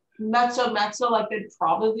like mezzo, like they'd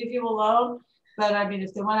probably leave you alone. But I mean,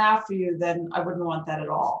 if they went after you, then I wouldn't want that at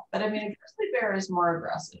all. But I mean, a grizzly bear is more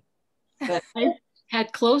aggressive. But I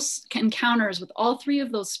had close encounters with all three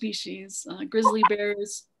of those species, grizzly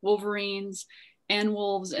bears, wolverines, and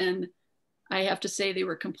wolves. And I have to say they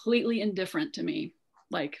were completely indifferent to me.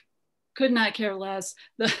 Like, could not care less.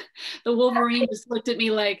 The wolverine just looked at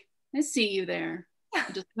me like, I see you there.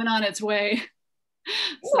 It just went on its way.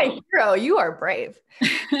 So, hero, you are brave.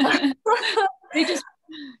 They just,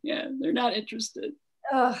 yeah, they're not interested.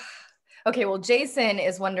 Okay, well, Jason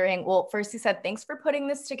is wondering, well, first he said, thanks for putting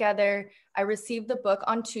this together. I received the book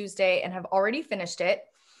on Tuesday and have already finished it.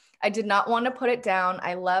 I did not want to put it down.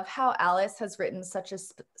 I love how Alice has written such a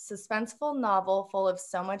suspenseful novel full of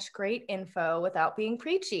so much great info without being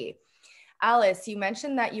preachy. Alice, you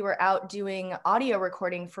mentioned that you were out doing audio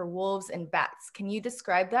recording for wolves and bats. Can you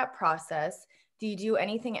describe that process? Do you do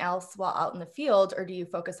anything else while out in the field, or do you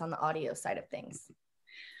focus on the audio side of things?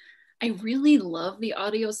 I really love the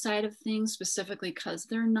audio side of things, specifically because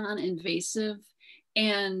they're non-invasive.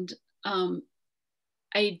 And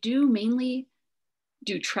I do mainly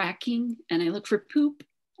do tracking, and I look for poop.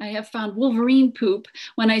 I have found Wolverine poop.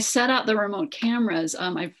 When I set out the remote cameras,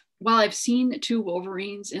 I've seen 2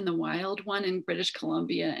 Wolverines in the wild, one in British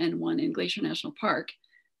Columbia and one in Glacier National Park.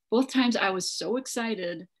 Both times I was so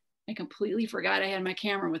excited, I completely forgot I had my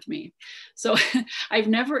camera with me. So I've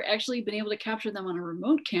never actually been able to capture them on a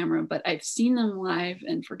remote camera, but I've seen them live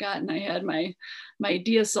and forgotten I had my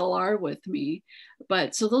DSLR with me.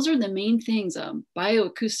 But so those are the main things.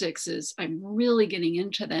 Bioacoustics is, I'm really getting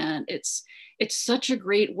into that. It's such a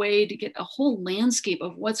great way to get a whole landscape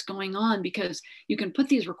of what's going on, because you can put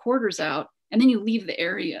these recorders out and then you leave the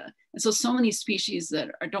area. And so many species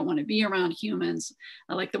that don't want to be around humans,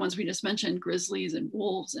 like the ones we just mentioned, grizzlies and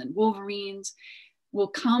wolves and wolverines, will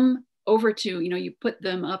come over to, you put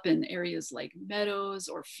them up in areas like meadows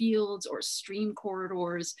or fields or stream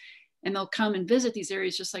corridors, and they'll come and visit these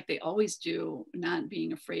areas just like they always do, not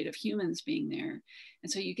being afraid of humans being there.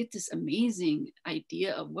 And so you get this amazing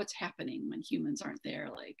idea of what's happening when humans aren't there,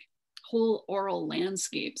 like whole oral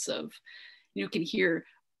landscapes of, you can hear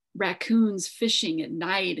raccoons fishing at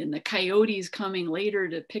night and the coyotes coming later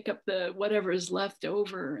to pick up the whatever is left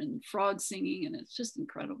over, and frogs singing, and it's just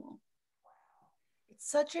incredible.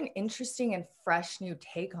 It's such an interesting and fresh new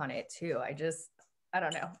take on it too. I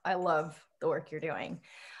don't know. I love the work you're doing.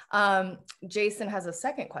 Jason has a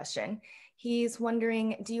second question. He's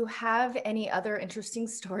wondering, do you have any other interesting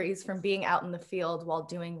stories from being out in the field while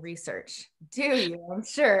doing research? Do you? I'm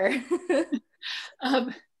sure.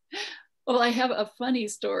 Well, I have a funny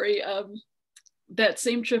story. That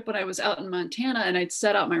same trip when I was out in Montana and I'd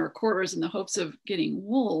set out my recorders in the hopes of getting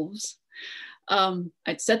wolves.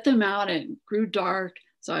 I'd set them out and it grew dark.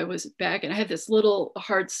 So I was back and I had this little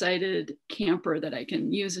hard-sided camper that I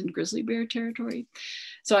can use in grizzly bear territory.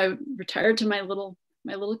 So I retired to my little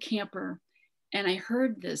camper, and I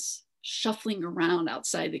heard this shuffling around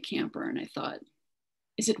outside the camper, and I thought,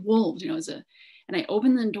 is it wolves? And I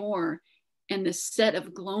opened the door, and this set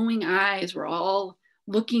of glowing eyes were all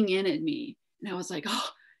looking in at me. And I was like, oh,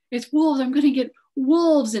 it's wolves. I'm going to get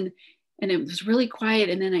wolves. And it was really quiet.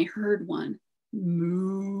 And then I heard one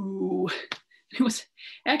moo. It was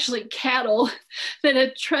actually cattle that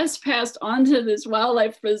had trespassed onto this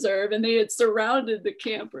wildlife preserve, and they had surrounded the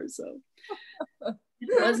camper. So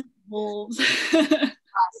it wasn't wolves.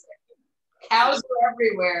 Cows were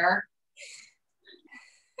everywhere.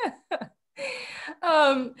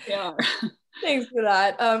 Yeah. Thanks for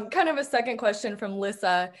that. Kind of a second question from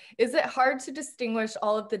Lissa. Is it hard to distinguish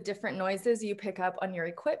all of the different noises you pick up on your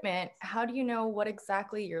equipment? How do you know what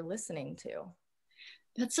exactly you're listening to?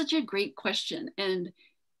 That's such a great question. And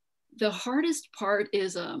the hardest part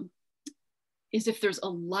is if there's a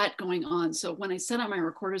lot going on. So when I set up my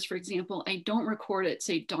recorders, for example, I don't record at,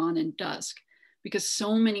 say, dawn and dusk, because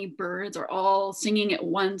so many birds are all singing at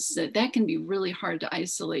once that can be really hard to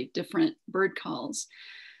isolate different bird calls.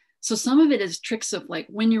 So some of it is tricks of like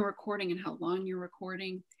when you're recording and how long you're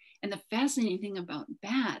recording. And the fascinating thing about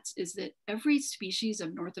bats is that every species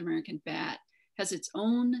of North American bat has its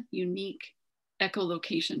own unique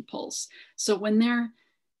echolocation pulse. So when they're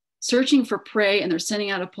searching for prey and they're sending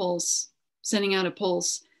out a pulse,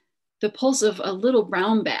 the pulse of a little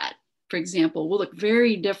brown bat, for example, will look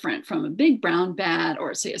very different from a big brown bat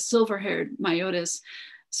or, say, a silver-haired myotis.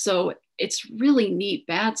 So it's really neat.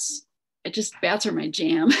 Bats are my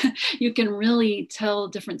jam. You can really tell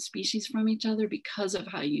different species from each other because of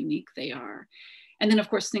how unique they are. And then, of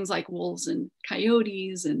course, things like wolves and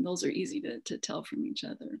coyotes, and those are easy to tell from each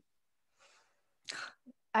other.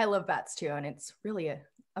 I love bats too, and it's really a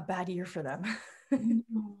bad year for them. Can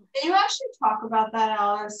you actually talk about that,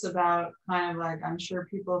 Alice? About kind of like, I'm sure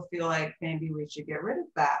people feel like maybe we should get rid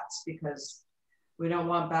of bats because we don't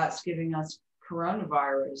want bats giving us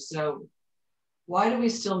coronavirus. So why do we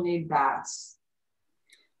still need bats?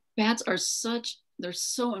 Bats they're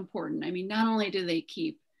so important. I mean, not only do they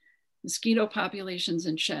keep mosquito populations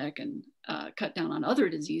in check and cut down on other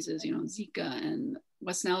diseases, Zika and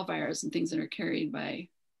West Nile virus and things that are carried by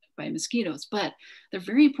mosquitoes, but they're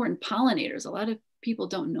very important pollinators. A lot of people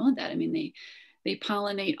don't know that. I mean, they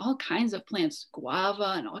pollinate all kinds of plants,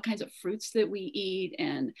 guava and all kinds of fruits that we eat.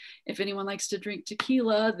 And if anyone likes to drink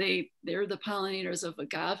tequila, they're the pollinators of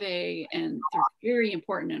agave, and they're very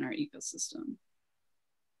important in our ecosystem.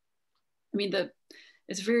 I mean,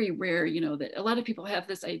 it's very rare, you know, that a lot of people have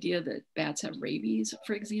this idea that bats have rabies,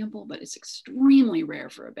 for example, but it's extremely rare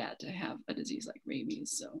for a bat to have a disease like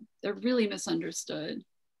rabies. So they're really misunderstood.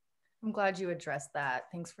 I'm glad you addressed that.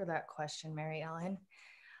 Thanks for that question, Mary Ellen.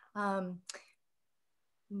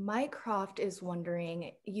 Mycroft is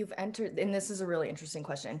wondering, you've entered, and this is a really interesting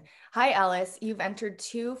question. Hi, Alice. You've entered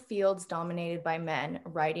 2 fields dominated by men,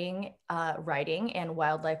 writing and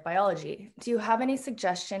wildlife biology. Do you have any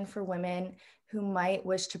suggestion for women who might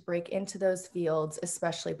wish to break into those fields,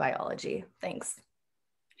 especially biology? Thanks.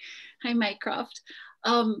 Hi, Mycroft.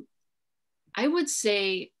 I would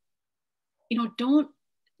say, you know,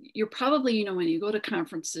 you're probably, you know, when you go to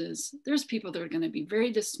conferences, there's people that are going to be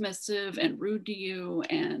very dismissive and rude to you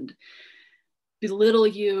and belittle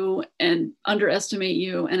you and underestimate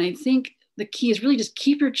you. And I think the key is really just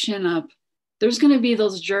keep your chin up. There's going to be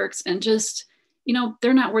those jerks, and just, you know,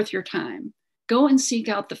 they're not worth your time. Go and seek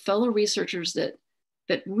out the fellow researchers that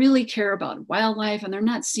really care about wildlife, and they're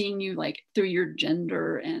not seeing you like through your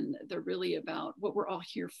gender, and they're really about what we're all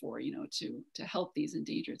here for, you know, to help these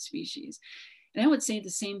endangered species. And I would say the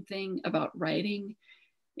same thing about writing.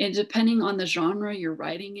 And depending on the genre you're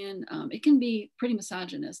writing in, it can be pretty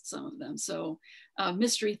misogynist, some of them. So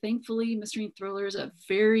thankfully, mystery and thriller is a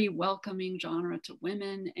very welcoming genre to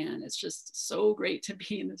women. And it's just so great to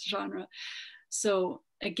be in this genre. So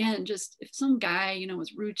again, just if some guy, you know,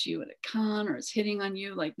 is rude to you at a con or is hitting on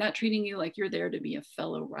you, like not treating you like you're there to be a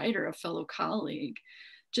fellow writer, a fellow colleague,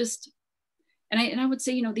 and I would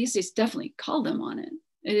say, you know, these days definitely call them on it.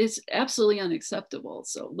 It is absolutely unacceptable.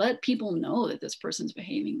 So let people know that this person's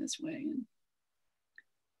behaving this way.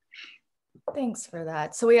 Thanks for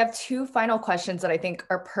that. So we have 2 final questions that I think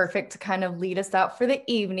are perfect to kind of lead us out for the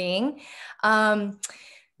evening.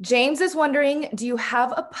 James is wondering, do you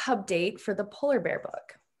have a pub date for the polar bear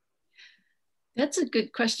book? That's a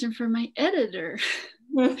good question for my editor,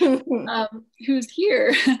 who's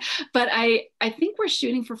here. But I think we're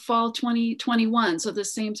shooting for fall 2021. So the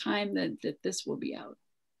same time that this will be out.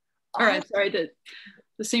 All right, sorry,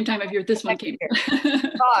 the same time of year this one came.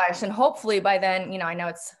 Gosh, and hopefully by then, you know, I know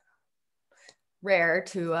it's rare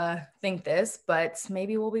to think this, but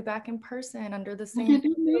maybe we'll be back in person under the same. That'd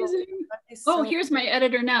be amazing. Oh, here's my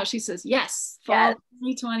editor now. She says, yes, fall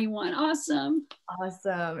 2021. Awesome.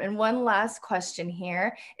 Awesome. And one last question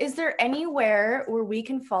here. Is there anywhere where we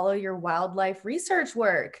can follow your wildlife research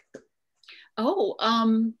work? Oh,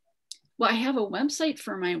 well, I have a website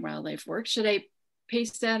for my wildlife work. Should I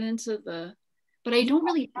paste that into the, but I don't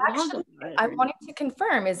really blog about it. I wanted to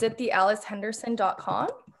confirm, is it the alicehenderson.com?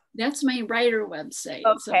 That's my writer website.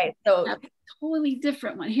 Okay, so a totally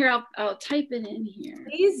different one. Here, I'll type it in here.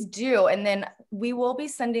 Please do. And then we will be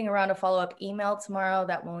sending around a follow-up email tomorrow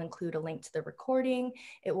that will include a link to the recording.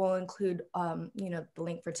 It will include, you know, the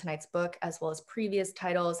link for tonight's book, as well as previous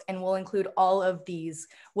titles, and we'll include all of these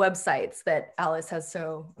websites that Alice has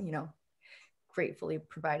so, you know, gratefully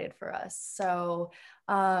provided for us. So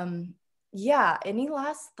yeah, any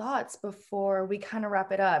last thoughts before we kind of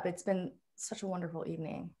wrap it up? It's been such a wonderful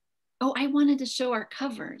evening. Oh, I wanted to show our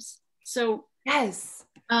covers. So yes,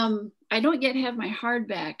 I don't yet have my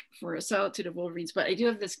hardback for A Solitude of Wolverines, but I do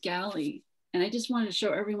have this galley, and I just wanted to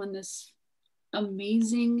show everyone this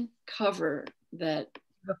amazing cover that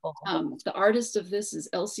the artist of this is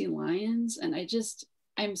Elsie Lyons, and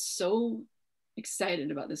I'm so excited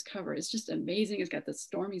about this cover. It's just amazing. It's got the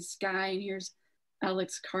stormy sky, and here's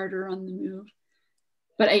Alex Carter on the move.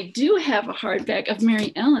 But I do have a hardback of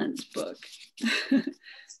Mary Ellen's book.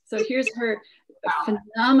 So here's her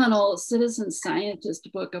phenomenal citizen scientist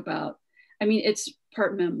book about, I mean, it's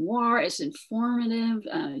part memoir, it's informative,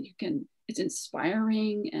 it's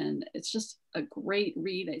inspiring, and it's just a great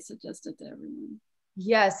read. I suggest it to everyone.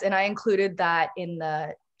 Yes, and I included that in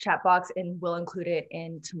the chat box, and we'll include it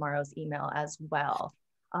in tomorrow's email as well.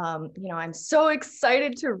 You know, I'm so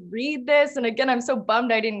excited to read this. And again, I'm so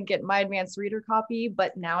bummed I didn't get my advanced reader copy,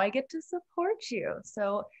 but now I get to support you.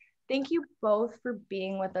 So thank you both for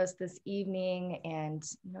being with us this evening. And,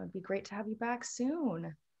 you know, it'd be great to have you back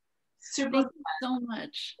soon. Super. Thank you so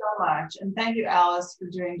much. So much. And thank you, Alice, for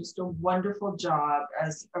doing just a wonderful job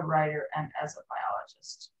as a writer and as a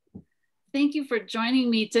biologist. Thank you for joining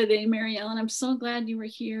me today, Mary Ellen. I'm so glad you were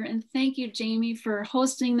here. And thank you, Jamie, for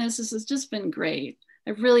hosting this. This has just been great.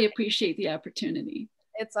 I really appreciate the opportunity.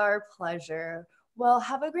 It's our pleasure. Well,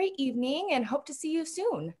 have a great evening and hope to see you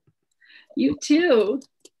soon. You too.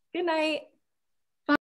 Good night.